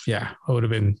would have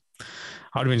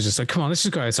been just like, come on, let's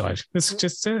just go outside. Let's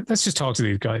just talk to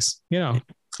these guys,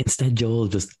 Instead, Joel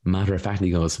just matter of factly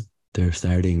goes, they're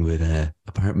starting with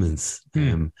apartments.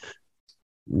 They'll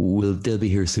be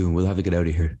here soon. We'll have to get out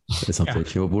of here.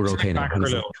 We're okay now.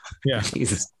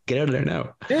 Jesus, get out of there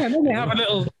now. Yeah, and then they have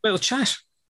a little chat.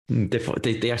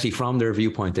 They actually, from their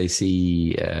viewpoint, they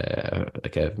see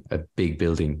like a big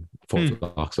building 4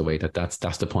 blocks away. That's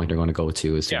the point they're going to go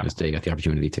to as soon as they get the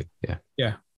opportunity to.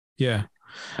 Yeah.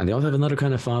 And they also have another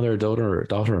kind of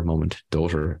father-daughter moment.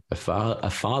 A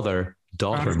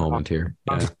father-daughter moment here.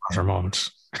 Daughter moment.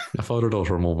 A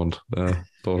father-daughter moment.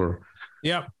 Daughter.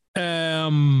 Yeah.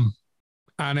 And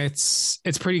it's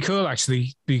pretty cool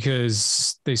actually,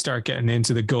 because they start getting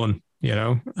into the gun,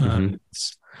 and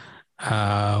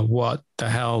what the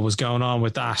hell was going on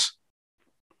with that?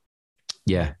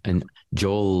 Yeah, and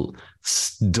Joel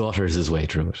stutters his way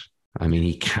through it.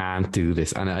 He can't do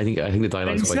this, and I think the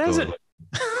dialogue's quite good.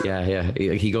 Yeah.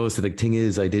 He goes to the thing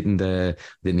is, I didn't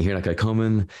hear that guy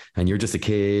coming, and you're just a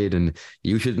kid, and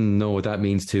you shouldn't know what that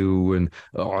means too. And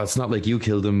it's not like you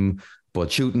killed him,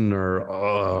 but shooting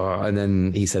and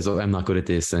then he says, I'm not good at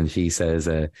this, and she says,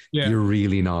 you're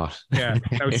really not. Yeah,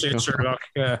 that was it, Sherlock.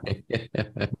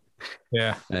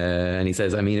 Yeah. And he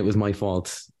says, it was my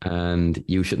fault, and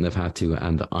you shouldn't have had to,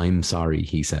 and I'm sorry.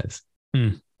 He says.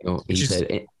 He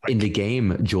said in the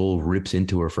game, Joel rips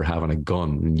into her for having a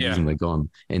gun and using the gun.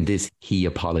 And this, he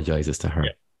apologizes to her.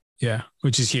 Yeah,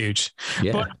 which is huge.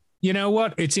 Yeah. But you know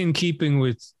what? It's in keeping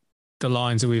with the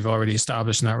lines that we've already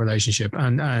established in that relationship,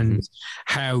 and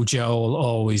how Joel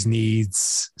always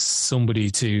needs somebody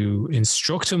to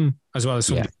instruct him as well as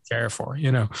somebody to care for,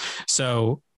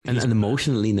 So... And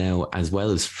emotionally now, as well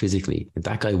as physically,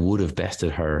 that guy would have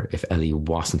bested her if Ellie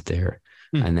wasn't there.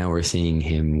 And now we're seeing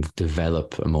him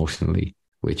develop emotionally,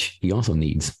 which he also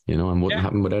needs, and wouldn't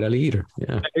happen without Ellie either.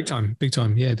 Yeah. Big time.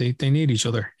 Yeah. They need each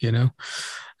other, and,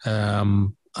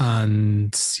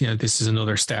 this is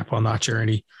another step on that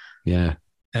journey. Yeah.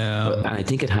 And I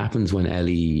think it happens when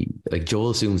Ellie, like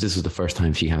Joel assumes this was the first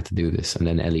time she had to do this. And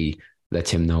then Ellie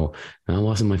lets him know, no, it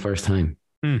wasn't my first time.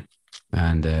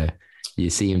 And you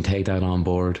see him take that on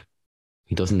board.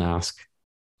 He doesn't ask.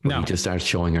 He just starts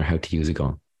showing her how to use a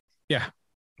gun. Yeah.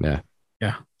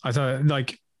 I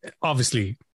thought,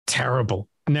 obviously terrible.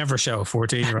 Never show a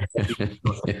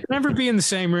 14-year-old. Never be in the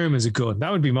same room as a gun.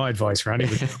 That would be my advice for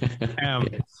anybody.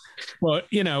 But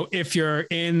if you're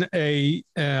in a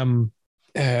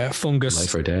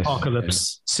fungus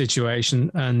apocalypse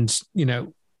situation, and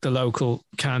the local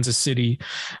Kansas City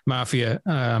mafia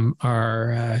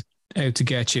are out to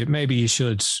get you, maybe you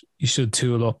should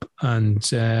tool up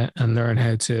and learn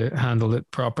how to handle it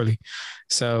properly.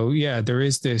 So there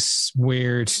is this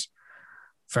weird,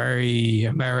 very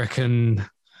American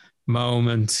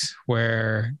moment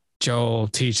where Joel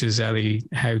teaches Ellie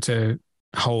how to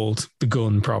hold the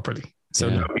gun properly, so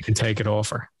nobody can take it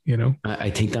off her. I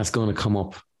think that's going to come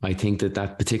up I think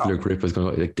that particular grip was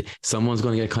going to, like, someone's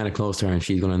going to get kind of close to her, and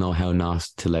she's going to know how not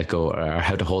to let go, or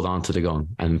how to hold on to the gun,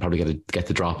 and probably get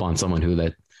the drop on someone who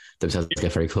let themselves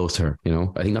get very close to her. You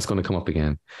know, I think that's going to come up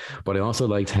again. But I also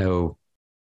liked how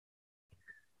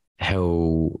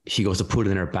she goes to put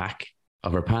it in her back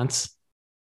of her pants,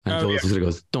 and Joel sort of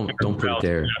goes, "Don't put it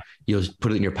there. You'll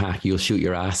put it in your pack. You'll shoot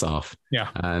your ass off." Yeah,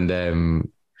 and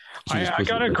I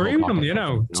gotta agree with him. You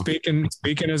know, speaking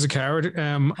as a coward,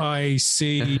 I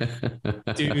see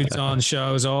dudes on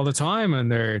shows all the time,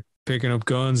 and they're picking up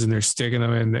guns and they're sticking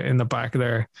them in the back of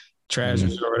their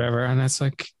trousers or whatever, and it's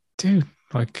like, dude,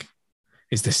 like,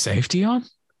 is the safety on?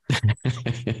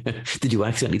 Did you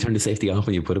accidentally turn the safety off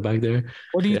when you put it back there?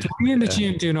 What are you doing in the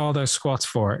gym doing all those squats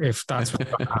for? If that's what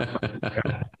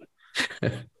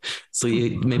so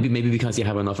you maybe because you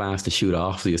have enough ass to shoot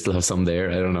off, so you still have some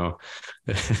there. I don't know.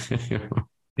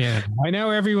 Yeah, I know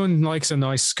everyone likes a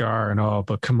nice scar and all,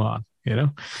 but come on, you know.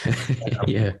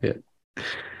 yeah.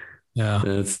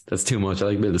 That's too much. I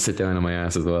like to be able to sit down on my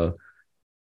ass as well.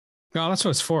 No, that's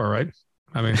what it's for, right?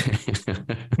 I mean,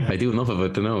 I do enough of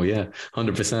it to know. Yeah,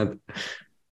 100%.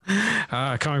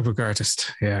 Comic book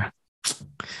artist. Yeah.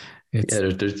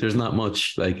 There's not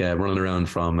much like running around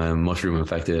from mushroom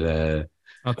infected.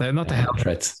 Not the health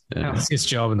threats. Healthiest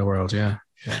job in the world. Yeah.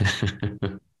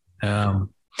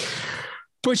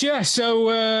 But yeah,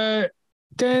 so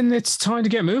then it's time to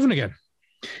get moving again.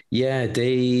 Yeah,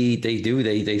 they do.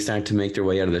 They start to make their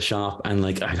way out of the shop, and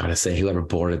like, I gotta say, whoever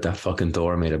boarded that fucking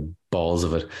door made a balls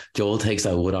of it. Joel takes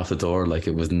that wood off the door like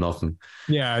it was nothing.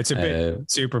 Yeah, it's a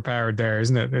bit super powered there,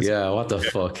 isn't it? Yeah, what the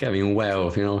fuck? I mean, wow,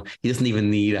 you know, he doesn't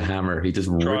even need a hammer. He just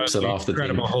rips it off the thing.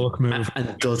 Incredible Hulk move.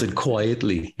 And does it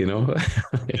quietly, you know?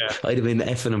 Yeah. I'd have been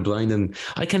effing and blind, and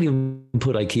I can't even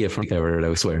put IKEA furniture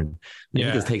without swearing. He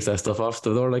just takes that stuff off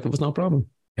the door like it was no problem.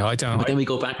 Yeah, I don't. But then we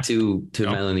go back to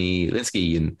Melanie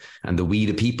Lynskey and the We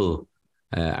the People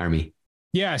army.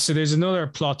 Yeah, so there's another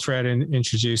plot thread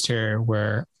introduced here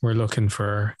where we're looking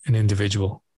for an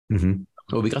individual. Mm-hmm.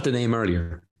 Well, we got the name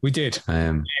earlier. We did.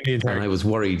 And I was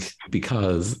worried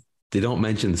because they don't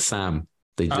mention Sam.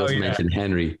 They just mention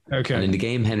Henry. Okay. And in the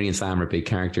game, Henry and Sam are big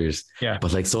characters. Yeah.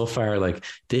 But like, so far, like,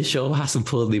 this show hasn't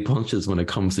pulled any punches when it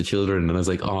comes to children. And I was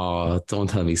like, oh, don't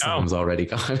tell me Sam's already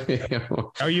gone.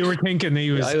 Oh, you were thinking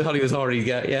he was? I thought he was already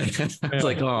got. Yeah. I was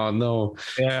like, oh no.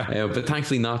 Yeah. But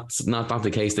thankfully, not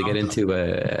the case. They get into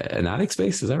an attic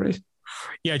space. Is that right?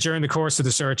 Yeah. During the course of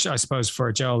the search, I suppose,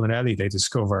 for Joel and Ellie, they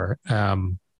discover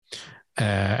an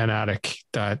attic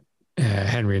that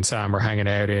Henry and Sam are hanging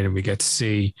out in, and we get to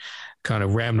see kind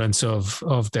of remnants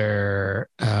of their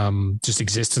just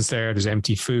existence there. There's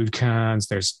empty food cans.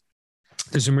 There's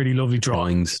some really lovely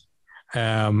drawings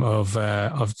of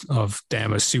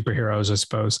them as superheroes, I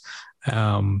suppose,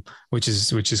 which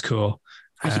is cool.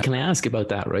 Actually, can I ask about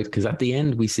that, right? Because at the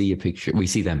end we see a picture, we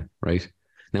see them, right?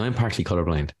 Now I'm partially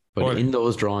colorblind, but in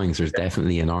those drawings there's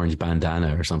definitely an orange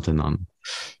bandana or something on.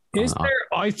 Is there?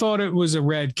 I thought it was a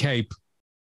red cape.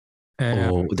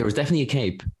 There was definitely a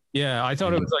cape. Yeah, I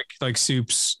thought it was like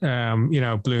Soup's,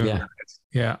 blue.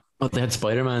 Yeah. But they had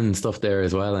Spider-Man stuff there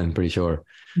as well, I'm pretty sure.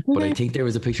 But I think there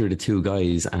was a picture of the two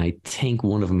guys, and I think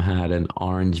one of them had an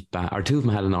orange or two of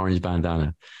them had an orange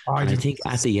bandana. And I think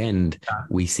at the end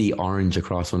we see orange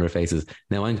across one of their faces.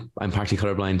 Now I'm partially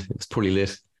colorblind. It was poorly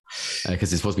lit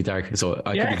because it's supposed to be dark, so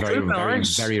I could be very,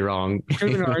 very wrong.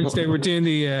 Orange. They were doing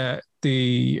the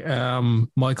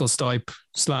Michael Stipe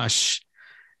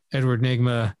 / Edward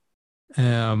Nygma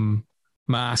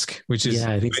mask, which is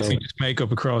I think basically just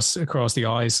makeup across the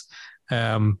eyes.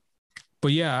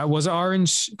 But yeah, was it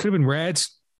orange? Could have been red.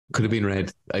 Could have been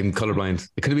red. I'm colorblind.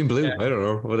 It could have been blue. Yeah. I don't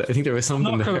know. But I think there was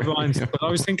something. I'm not colorblind, but I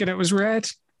was thinking it was red.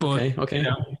 But okay. You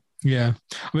know, yeah.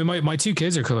 I mean, my two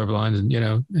kids are colorblind, and you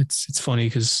know, it's funny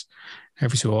because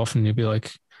every so often you'd be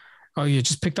like, "Oh, you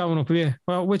just picked that one up, yeah?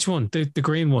 Well, which one? The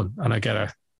green one?" And I get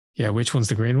a, "Yeah, which one's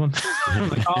the green one?" I'm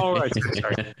like, "Oh, right."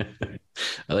 Sorry.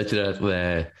 I like to do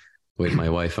that with my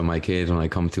wife and my kid when I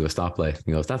come to a stoplight.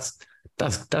 He goes,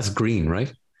 "That's green,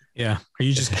 right?" Yeah. Or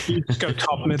you just go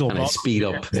top, middle, and I speed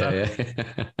up. Yeah.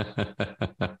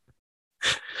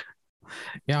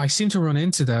 Yeah, I seem to run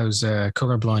into those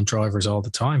colorblind drivers all the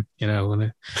time. You know,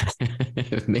 when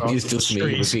maybe it's just me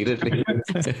repeatedly.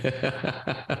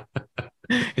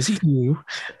 Is it you?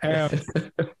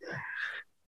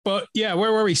 But yeah,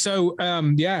 where were we? So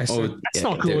that's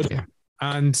not good. Yeah.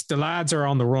 And the lads are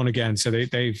on the run again. So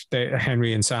they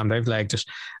Henry and Sam, they've legged it.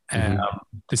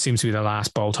 This seems to be the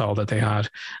last bolt hole that they had.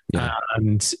 Yeah.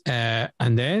 And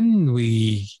then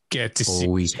we get to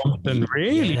see something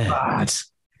really bad.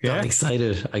 Got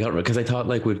excited. Because I thought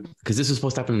because this was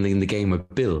supposed to happen in the game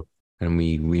with Bill. and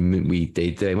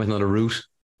they went another route.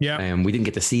 Yeah. We didn't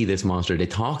get to see this monster. They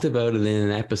talked about it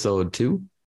in episode 2.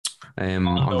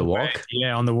 On the walk.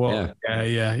 Yeah, on the walk.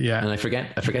 Yeah. And I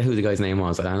forget who the guy's name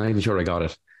was. I'm not even sure I got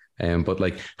it. But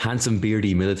like handsome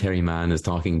beardy military man is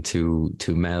talking to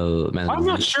Mel. I'm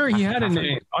not sure he had a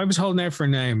name. I was holding out for a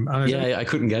name. I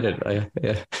couldn't get it.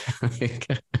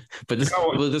 But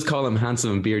we'll just call him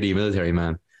handsome beardy military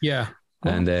man. Yeah.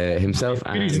 And himself.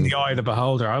 He's in the eye of the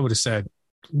beholder. I would have said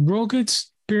rugged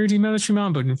beardy military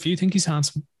man, but if you think he's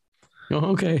handsome.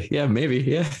 Oh, okay. Yeah, maybe.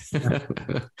 Yeah.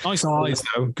 Nice eyes,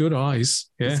 though. Good eyes.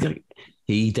 Yeah.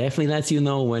 He definitely lets you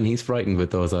know when he's frightened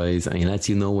with those eyes, and he lets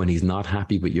you know when he's not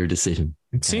happy with your decision.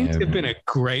 It seems to have been a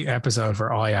great episode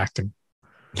for eye acting.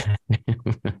 A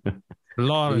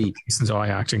lot of decent eye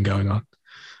acting going on.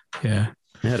 Yeah.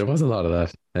 Yeah, there was a lot of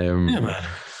that.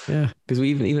 Yeah, because we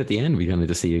even at the end, we kind of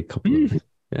just see a couple of...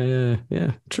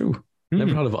 Yeah, true.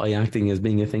 Never thought of eye acting as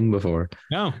being a thing before.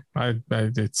 No,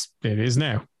 it is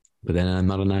now. But then I'm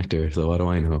not an actor, so what do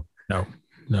I know?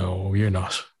 No, you're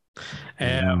not.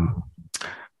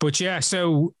 But yeah,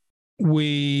 so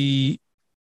we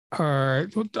are.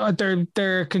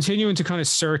 They're continuing to kind of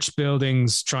search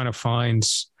buildings, trying to find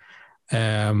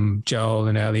Joel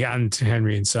and Ellie and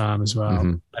Henry and Sam as well.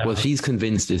 Mm-hmm. Well, she's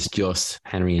convinced it's just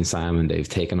Henry and Sam, and they've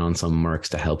taken on some mercs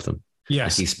to help them.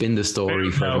 Yes, she spinned the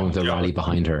story for everyone to rally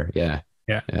behind her. Yeah.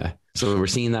 So we're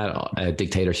seeing that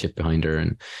dictatorship behind her,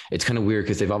 and it's kind of weird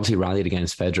because they've obviously rallied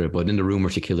against Fedra, but in the room where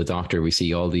she killed the doctor, we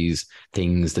see all these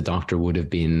things the doctor would have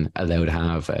been allowed to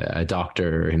have. A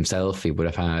doctor himself, he would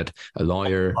have had a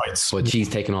lawyer, but she's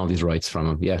taken all these rights from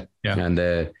him. Yeah.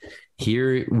 And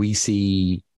here we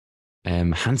see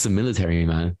handsome military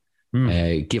man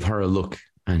give her a look,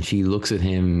 and she looks at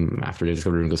him after they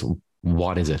discover and goes,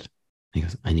 "What is it?" He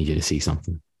goes, "I need you to see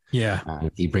something." Yeah. And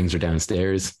he brings her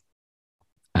downstairs.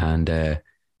 And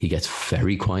he gets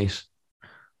very quiet.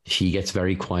 She gets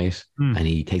very quiet, and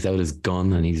he takes out his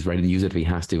gun and he's ready to use it if he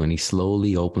has to. And he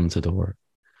slowly opens the door,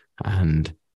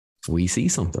 and we see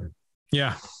something.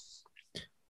 Yeah.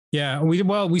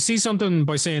 We see something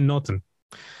by saying nothing.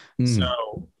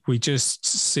 So we just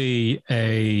see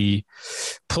a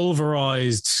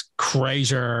pulverized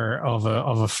crater of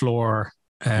a floor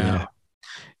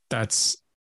that's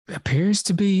appears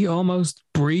to be almost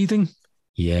breathing.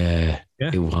 Yeah.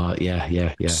 It was.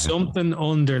 Yeah. Something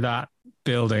under that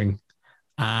building,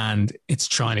 and it's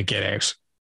trying to get out,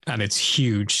 and it's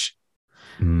huge,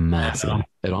 massive.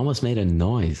 It almost made a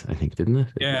noise, I think, didn't it?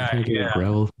 Yeah. A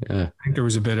growl. Yeah. I think there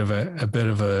was a bit of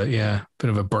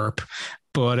a burp,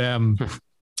 but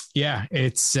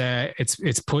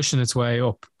it's pushing its way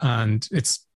up, and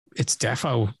it's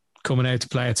defo coming out to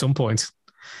play at some point.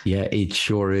 Yeah, it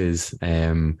sure is.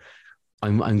 I'm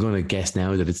going to guess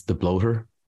now that it's the bloater.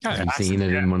 I've seen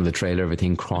it in one of the trailer of a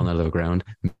thing crawling out of the ground.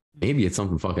 Maybe it's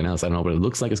something fucking else. I don't know, but it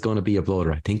looks like it's going to be a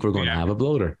bloater. I think we're going to have a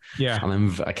bloater. Yeah,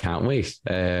 and I can't wait.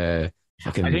 I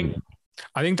think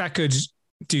that could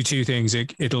do two things.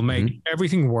 It'll make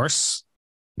everything worse.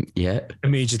 Yeah,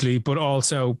 immediately, but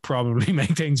also probably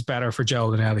make things better for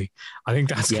Joel and Ellie. I think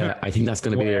that's going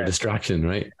to be a distraction,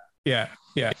 right? Yeah.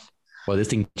 Well, this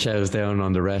thing chows down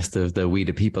on the rest of the We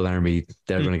the People army.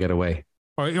 They're going to get away.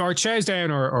 Or chows down,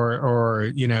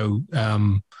 or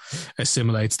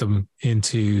assimilates them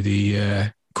into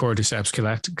the Cordyceps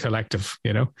collective.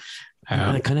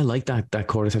 I kind of like that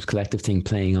Cordyceps collective thing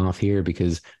playing off here,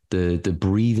 because the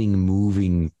breathing,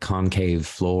 moving concave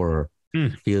floor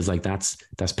feels like that's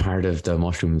part of the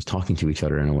mushrooms talking to each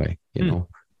other in a way, you know.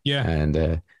 Yeah, and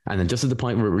then just at the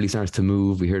point where it really starts to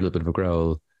move, we hear a little bit of a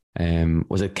growl.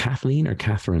 Was it Kathleen or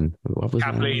Catherine? What was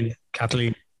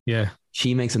Kathleen. Yeah.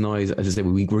 She makes a noise. As I say,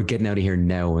 we're getting out of here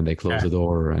now, and they close the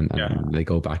door and they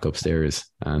go back upstairs,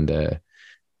 and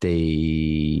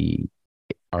he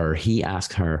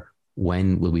asks her,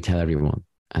 "When will we tell everyone?"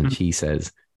 And she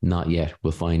says, "Not yet.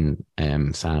 We'll find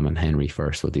Sam and Henry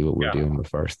first. We'll do what we're doing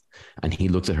first." And he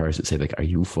looks at her and say, like, "Are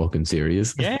you fucking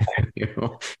serious?" Yeah.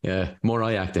 Yeah. More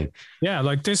eye acting. Yeah.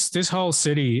 Like this whole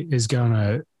city is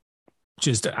gonna,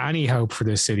 just any hope for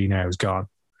this city now is gone.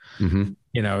 Mm-hmm.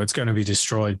 It's going to be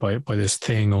destroyed by this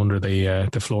thing under the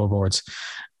floorboards,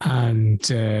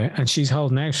 and she's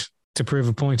holding out to prove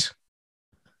a point.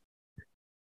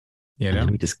 And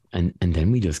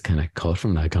then we just kind of cut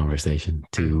from that conversation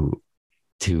to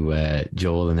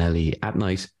Joel and Ellie at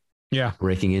night. Yeah,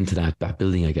 breaking into that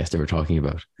building, I guess they were talking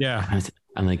about. Yeah,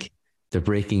 and like they're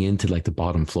breaking into like the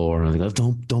bottom floor, and I'm like,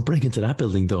 don't break into that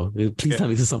building though. Please tell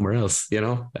me to somewhere else.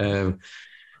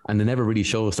 And they never really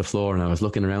show us the floor. And I was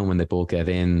looking around when they both get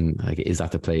in, like, is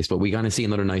that the place? But we kind of see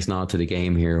another nice nod to the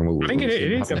game here. I think it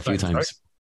is a few times. Right?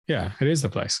 Yeah, it is the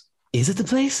place. Is it the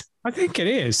place? I think it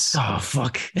is. Oh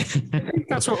fuck!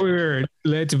 That's what we were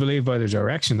led to believe by the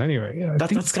direction, anyway. Yeah,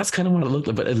 that's kind of what it looked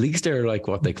like. But at least they're like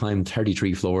what they climbed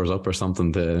 33 floors up or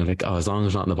something. To like, oh, as long as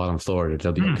it's not on the bottom floor,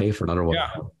 they'll be okay for another one. Yeah.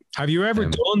 Have you ever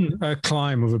done a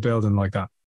climb of a building like that?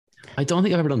 I don't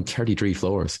think I've ever done 33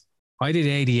 floors. I did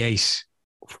 88.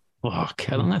 Fuck!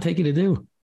 How long did that take you to do?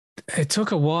 It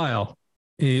took a while.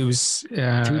 It was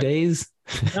 2 days.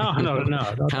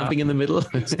 No. Camping in the middle.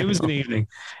 It was an evening.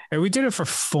 We did it for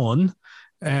fun,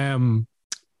 in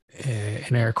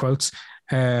air quotes,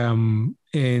 in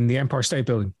the Empire State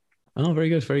Building. Oh, very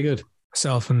good, very good.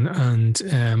 Myself and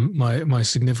my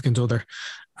significant other,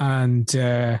 and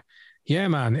yeah,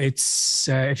 man, it's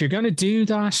if you're going to do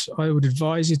that, I would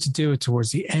advise you to do it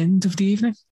towards the end of the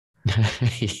evening.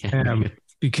 Yeah.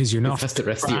 Because you're not that's the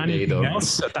rest of your day, though.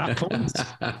 Else at that point.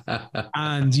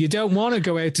 And you don't want to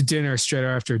go out to dinner straight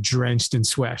after drenched in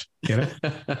sweat, you know?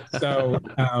 So,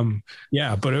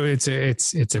 yeah, but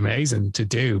it's amazing to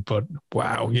do. But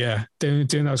wow, yeah,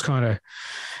 doing those kind of,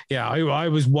 yeah, I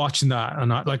was watching that,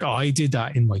 and I did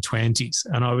that in my 20s,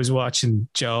 and I was watching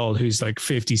Joel, who's like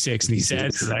 56, and he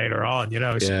says later on, you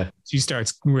know, she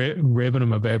starts ribbing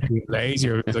him about being lazy,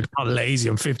 or like, not lazy,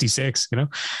 I'm 56, you know?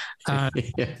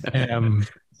 And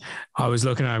I was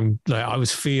looking at him, like I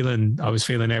was feeling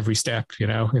every step, you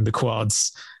know, in the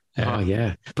quads. Oh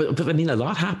yeah, but I mean, a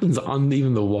lot happens on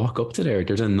even the walk up to there.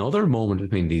 There's another moment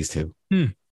between these two,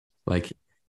 like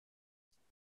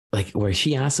where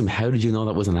she asks him, "How did you know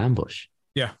that was an ambush?"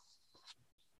 Yeah,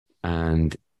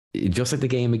 and just like the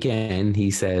game again,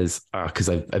 he says, "Because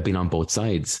I've been on both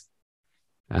sides."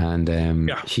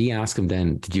 And she asked him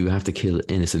then, "Did you have to kill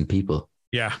innocent people?"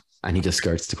 Yeah. And he just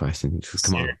skirts the question. He says,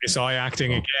 "Come on, is eye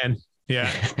acting again?"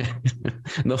 Yeah.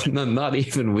 No, not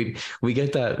even. We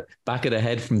get that back of the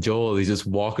head from Joel. He's just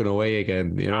walking away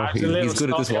again. You know, he's good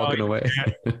at this walking away.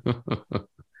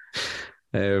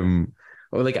 Well,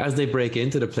 like as they break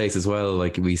into the place as well,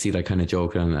 like we see that kind of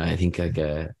joke, and I think like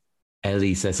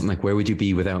Ellie says something like, "Where would you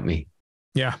be without me?"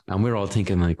 Yeah. And we're all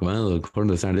thinking like, well, according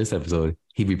to the start of this episode,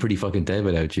 he'd be pretty fucking dead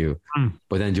without you.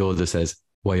 But then Joel just says,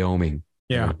 "Wyoming."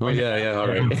 Yeah. Oh yeah, all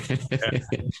right. Yeah.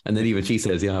 And then even she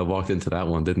says, "Yeah, I walked into that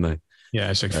one, didn't I?" Yeah,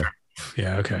 it's like,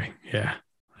 yeah, okay, yeah,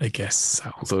 I guess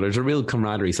so. So there's a real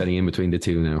camaraderie setting in between the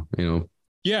two now, you know.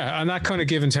 Yeah, and that kind of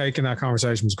give and take in that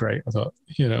conversation was great. I thought,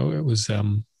 you know, it was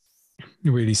it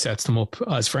really sets them up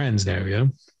as friends now, you know.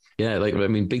 Yeah, like I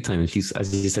mean, big time. And she's,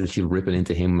 as you said, she's ripping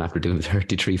into him after doing the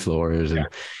 33 floors, and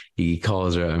he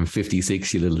calls her, "I'm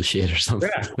 56, you little shit," or something.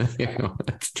 Yeah. You know,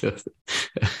 it's just.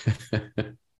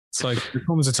 It's like there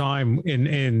comes a time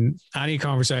in any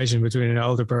conversation between an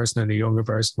older person and a younger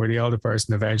person where the older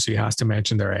person eventually has to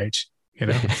mention their age, you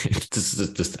know? It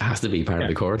just has to be part of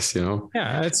the course, you know?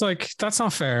 Yeah, it's like, that's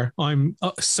not fair. I'm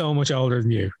so much older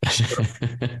than you.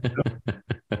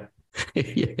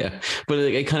 Yeah, but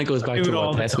it kind of goes back to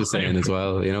what Tess was saying as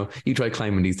well. You know, you try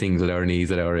climbing these things with our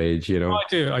knees at our age, you know.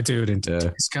 I do it in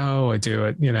disco. I do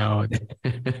it, you know,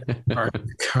 park in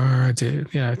the car. I do,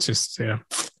 yeah, it's just,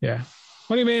 yeah.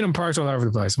 What do you mean I'm parked all over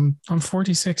the place? I'm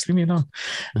 46. Leave me alone.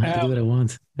 I have to do what I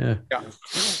want. Yeah.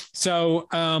 So,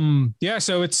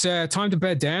 so it's time to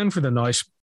bed down for the night.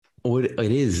 Oh, it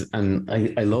is, and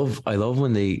I love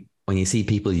when you see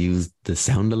people use the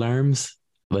sound alarms,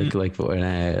 like when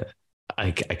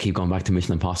I keep going back to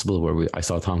Mission Impossible, where I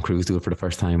saw Tom Cruise do it for the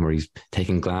first time, where he's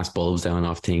taking glass bulbs down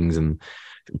off things and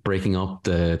breaking up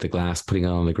the glass, putting it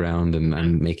on the ground,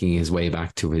 and making his way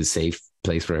back to his safe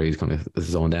place where he's going to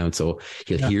zone down. So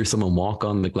he'll hear someone walk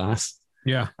on the glass.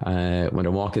 Yeah. When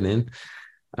they're walking in.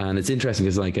 And it's interesting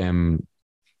because like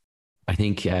I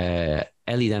think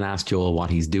Ellie then asked Joel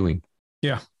what he's doing.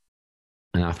 Yeah.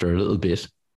 And after a little bit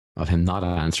of him not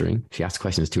answering, she asked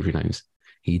questions 2 or 3 times.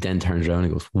 He then turns around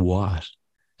and goes, "What?"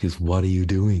 He goes, "What are you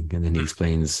doing?" And then he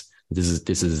explains this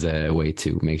is a way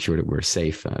to make sure that we're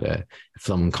safe. If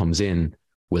someone comes in,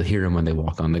 we'll hear them when they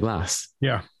walk on the glass.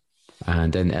 Yeah.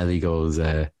 And then Ellie goes,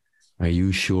 "Are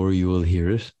you sure you will hear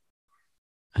it?"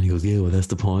 And he goes, "Yeah, well, that's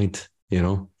the point, you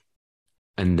know."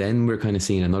 And then we're kind of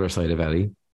seeing another side of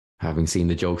Ellie, having seen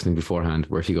the jokes thing beforehand,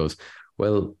 where she goes,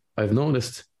 "Well, I've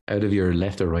noticed out of your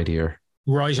left or right ear,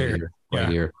 right ear,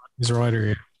 he's a right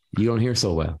ear. You don't hear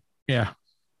so well." Yeah.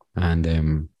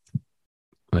 And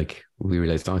like we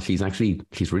realized,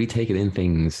 she's really taking in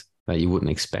things that you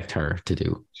wouldn't expect her to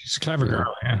do. She's a clever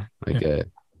girl, yeah. Like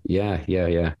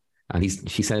yeah. And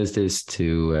she says this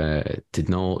to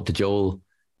Joel,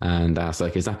 and asks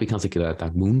like, "Is that because like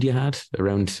that wound you had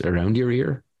around your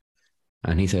ear?"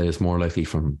 And he said it's more likely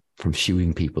from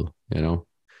shooting people, you know.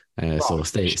 So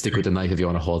stick with the knife if you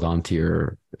want to hold on to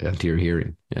your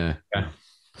hearing. Yeah.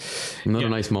 Another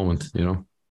nice moment, you know.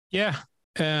 Yeah.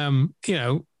 You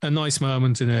know, a nice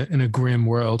moment in a grim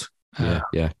world.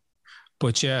 Yeah.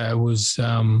 But yeah, it was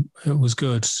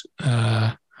good.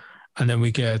 And then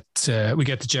we get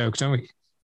the joke, don't we?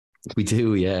 We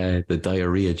do, yeah. The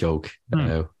diarrhea joke.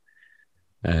 Did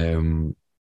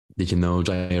you know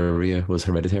diarrhea was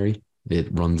hereditary? It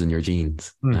runs in your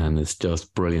genes, and it's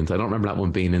just brilliant. I don't remember that one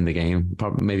being in the game.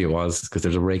 Probably, maybe it was, because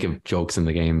there's a rake of jokes in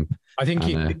the game. I think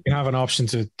you have an option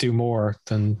to do more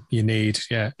than you need.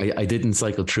 Yeah, I didn't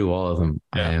cycle through all of them.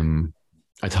 Yeah.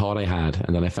 I thought I had,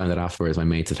 and then I found out afterwards my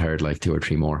mates had heard like 2 or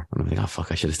 3 more, and I'm like, oh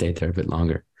fuck, I should have stayed there a bit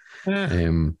longer. Yeah,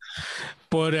 it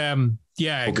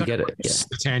we get it.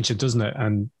 Attention, doesn't it?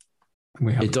 And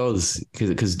it does,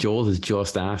 because Joel has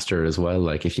just asked her as well,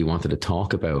 like if she wanted to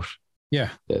talk about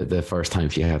the first time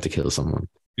she had to kill someone.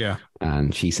 Yeah,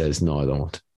 and she says no, I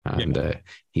don't. And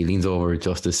he leans over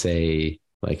just to say,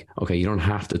 like, okay, you don't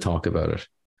have to talk about it,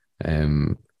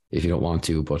 if you don't want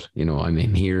to, but you know, I'm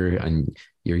in here, and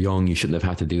you're young, you shouldn't have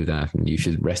had to do that, and you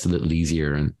should rest a little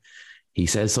easier. And he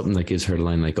says something that gives her the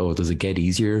line like, oh, does it get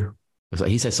easier?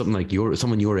 He says something like,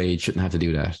 someone your age shouldn't have to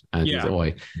do that. And he's like,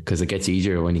 why? Because it gets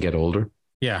easier when you get older.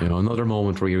 Yeah. You know, another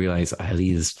moment where you realize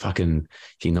Ellie's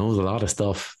she knows a lot of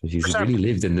stuff. She's really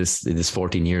lived in this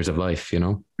 14 years of life, you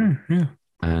know? Yeah.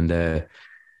 And then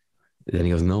he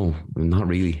goes, no, not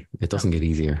really. It doesn't get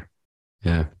easier.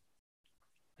 Yeah.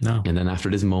 No. And then after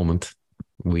this moment,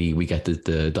 we get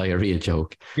the diarrhea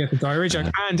joke. Yeah, the diarrhea joke.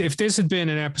 And if this had been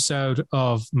an episode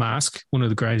of Mask, one of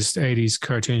the greatest 80s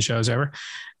cartoon shows ever,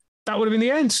 that would have been the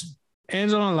end.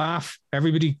 Ends on a laugh,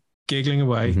 everybody giggling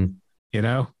away, you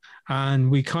know,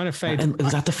 and we kind of fade. And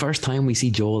was that the first time we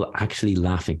see Joel actually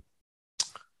laughing?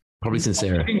 Probably since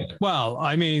Sarah. Well,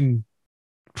 I mean,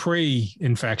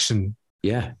 pre-infection,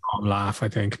 laugh, I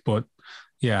think, but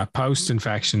yeah,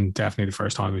 post-infection, definitely the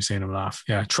first time we've seen him laugh.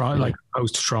 Yeah, like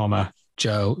post-trauma,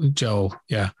 Joel,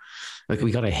 yeah. Like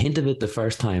we got a hint of it the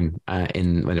first time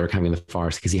when they were camping in the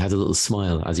forest, because he has a little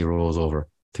smile as he rolls over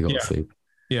to go to sleep.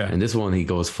 Yeah. And this one, he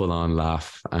goes full on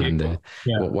laugh. And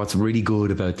what's really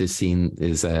good about this scene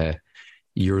is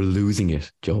you're losing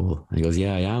it, Joel. And he goes,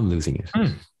 yeah, I am losing it.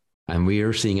 And we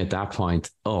are seeing at that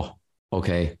point, oh,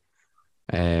 okay,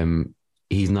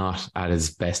 he's not at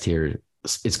his best here.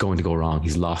 It's going to go wrong.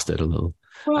 He's lost it a little.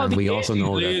 Well, and we also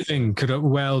know that could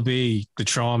well be the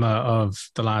trauma of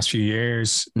the last few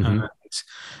years and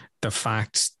the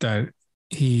fact that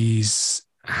he's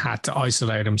had to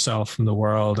isolate himself from the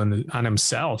world and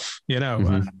himself, you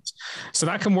know. So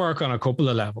that can work on a couple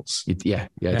of levels. I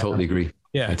totally agree.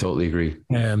 I totally agree.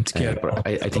 But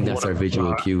I think that's our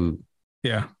visual cue.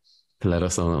 Yeah. To let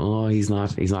us know, oh, he's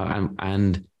not.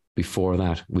 And before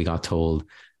that, we got told,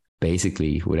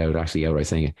 basically, without actually outright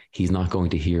saying it, he's not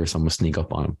going to hear someone sneak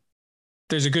up on him.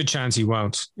 There's a good chance he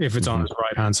won't if it's on his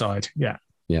right-hand side. Yeah.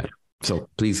 Yeah. So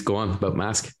please go on about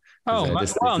Mask. Oh, I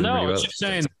was just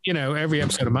saying, you know, every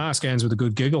episode of Mask ends with a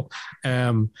good giggle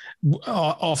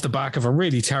off the back of a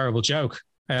really terrible joke.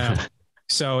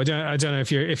 So I don't know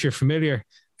if you're familiar.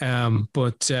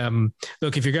 But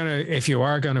look, if you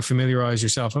are gonna familiarize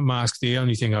yourself with Mask, the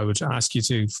only thing I would ask you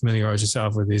to familiarize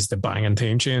yourself with is the banging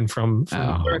theme tune from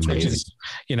which is,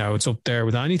 you know, it's up there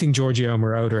with anything Giorgio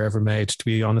Moroder ever made, to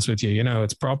be honest with you. You know,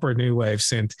 it's proper new wave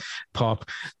synth pop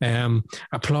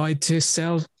applied to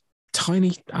sell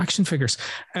tiny action figures.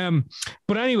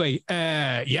 But anyway,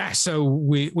 so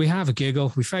we have a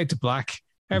giggle, we fade to black,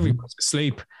 everyone's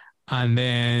asleep, and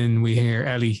then we hear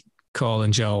Ellie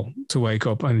calling Joel to wake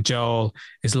up, and Joel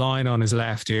is lying on his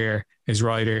left ear, his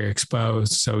right ear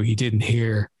exposed, so he didn't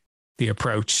hear the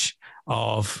approach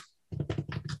of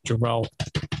Joel.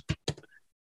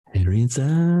 Henry and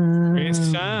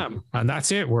Sam. And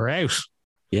that's it, we're out.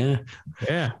 Yeah.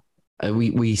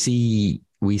 We see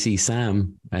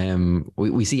Sam.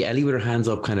 We see Ellie with her hands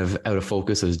up, kind of out of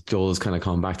focus, as Joel's kind of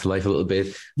coming back to life a little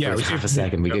bit. Yeah, for half a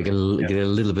second. We get a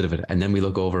little bit of it, and then we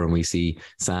look over and we see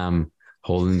Sam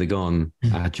holding the gun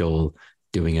at Joel,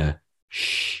 doing a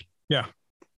shh. Yeah.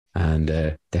 And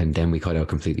then we cut out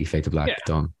completely, fade to black. Yeah.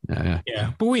 Done. Yeah,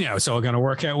 but we know it's all going to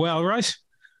work out well, right?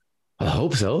 I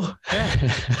hope so. Yeah.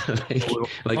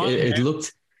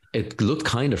 It looked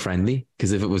kind of friendly,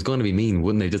 because if it was going to be mean,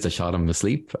 wouldn't they just have shot him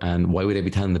asleep? And why would they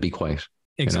be telling him to be quiet?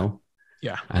 Exactly. You know?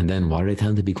 Yeah. And then why are they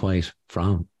telling him to be quiet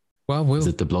from? Well, is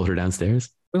it the bloater downstairs?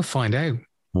 We'll find out.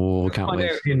 Oh, can't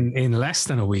wait. In less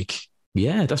than a week.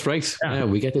 Yeah, that's right. Yeah,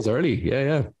 we get this early.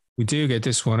 Yeah. We do get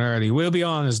this one early. We'll be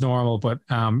on as normal, but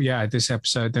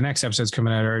the next episode's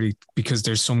coming out early because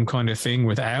there's some kind of thing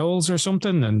with owls or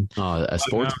something, and a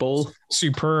sports bowl,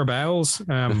 superb owls.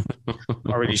 Not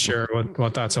really sure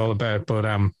what that's all about, but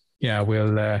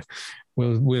we'll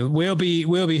we'll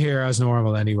be here as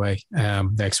normal anyway.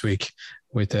 Next week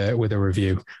with a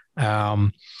review.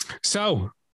 So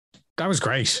that was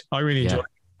great. I really enjoyed it.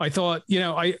 I thought,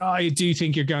 I do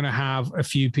think you're going to have a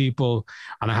few people,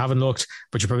 and I haven't looked,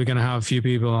 but you're probably going to have a few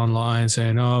people online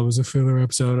saying, oh, it was a filler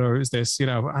episode, or is this,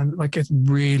 and like it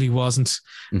really wasn't.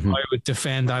 Mm-hmm. I would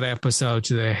defend that episode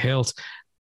to the hilt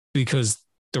because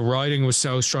the writing was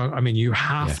so strong. I mean, you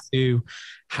have to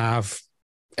have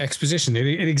exposition.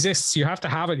 It exists. You have to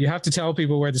have it. You have to tell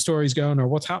people where the story's going or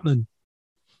what's happening.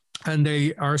 And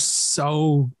they are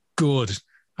so good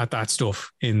at that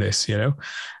stuff in this,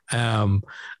 and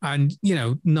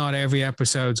not every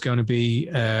episode's going to be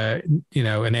an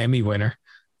Emmy winner,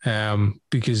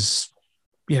 because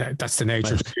that's the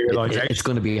nature of serialization. It's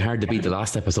going to be hard to beat the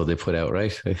last episode they put out,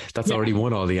 right? That's already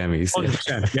won all the Emmys.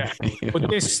 100%, yeah. But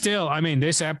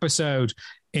this episode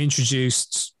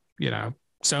introduced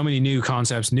so many new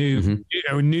concepts,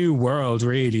 new world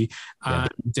really, and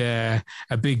a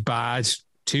big bad.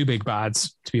 Two big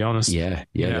bads, to be honest. Yeah.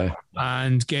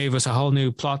 And gave us a whole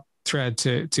new plot thread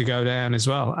to go down as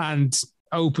well, and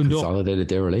consolidated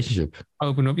their relationship.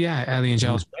 Opened up, Ellie and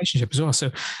Joel's relationship as well. So,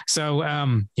 it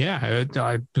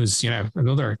was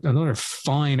another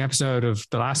fine episode of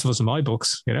The Last of Us in my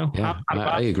books.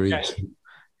 I agree.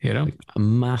 A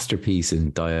masterpiece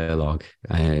in dialogue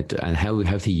and how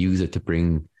to use it to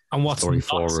bring and story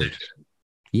forward.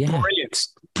 Yeah,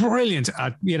 brilliant.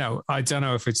 I don't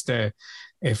know if it's the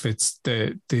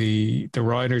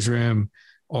writer's room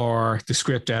or the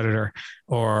script editor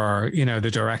or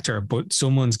the director, but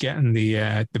someone's getting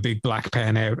the big black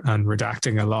pen out and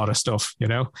redacting a lot of stuff,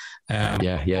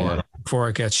 before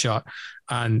it gets shot,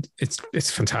 and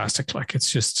it's fantastic. Like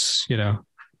it's just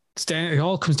it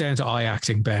all comes down to eye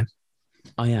acting, Ben.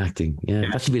 Eye acting,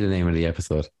 that should be the name of the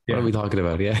episode. What are we talking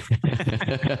about?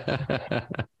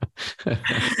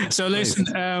 So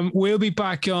listen, we'll be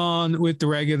back on with the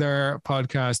regular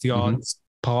podcast, the Odds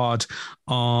Pod,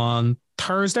 on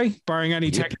Thursday, barring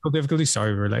any technical difficulties.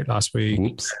 Sorry, we were late last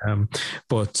week.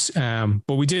 But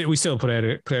we still put out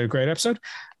a great episode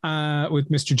with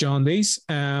Mr. John Lees.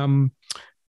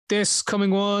 This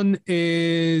coming one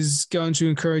is going to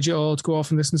encourage you all to go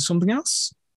off and listen to something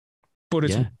else. But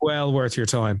it's well worth your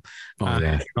time. If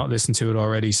you've not listened to it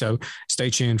already. So stay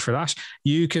tuned for that.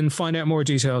 You can find out more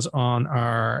details on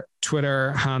our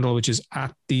Twitter handle, which is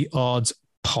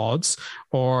 @TheOddsPods,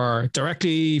 or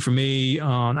directly from me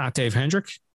on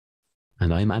 @DaveHendrick.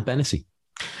 And I'm @Bennessy.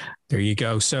 There you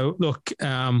go. So look,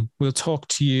 we'll talk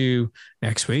to you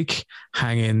next week.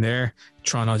 Hang in there.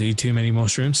 Try not to eat too many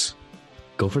mushrooms.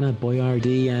 Go for that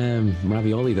Boyardee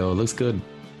ravioli though. It looks good.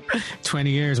 20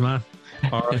 years, man.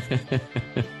 All right.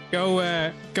 Go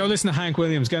listen to Hank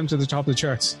Williams. Get him to the top of the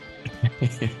charts.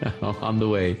 On the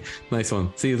way. Nice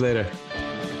one. See you later.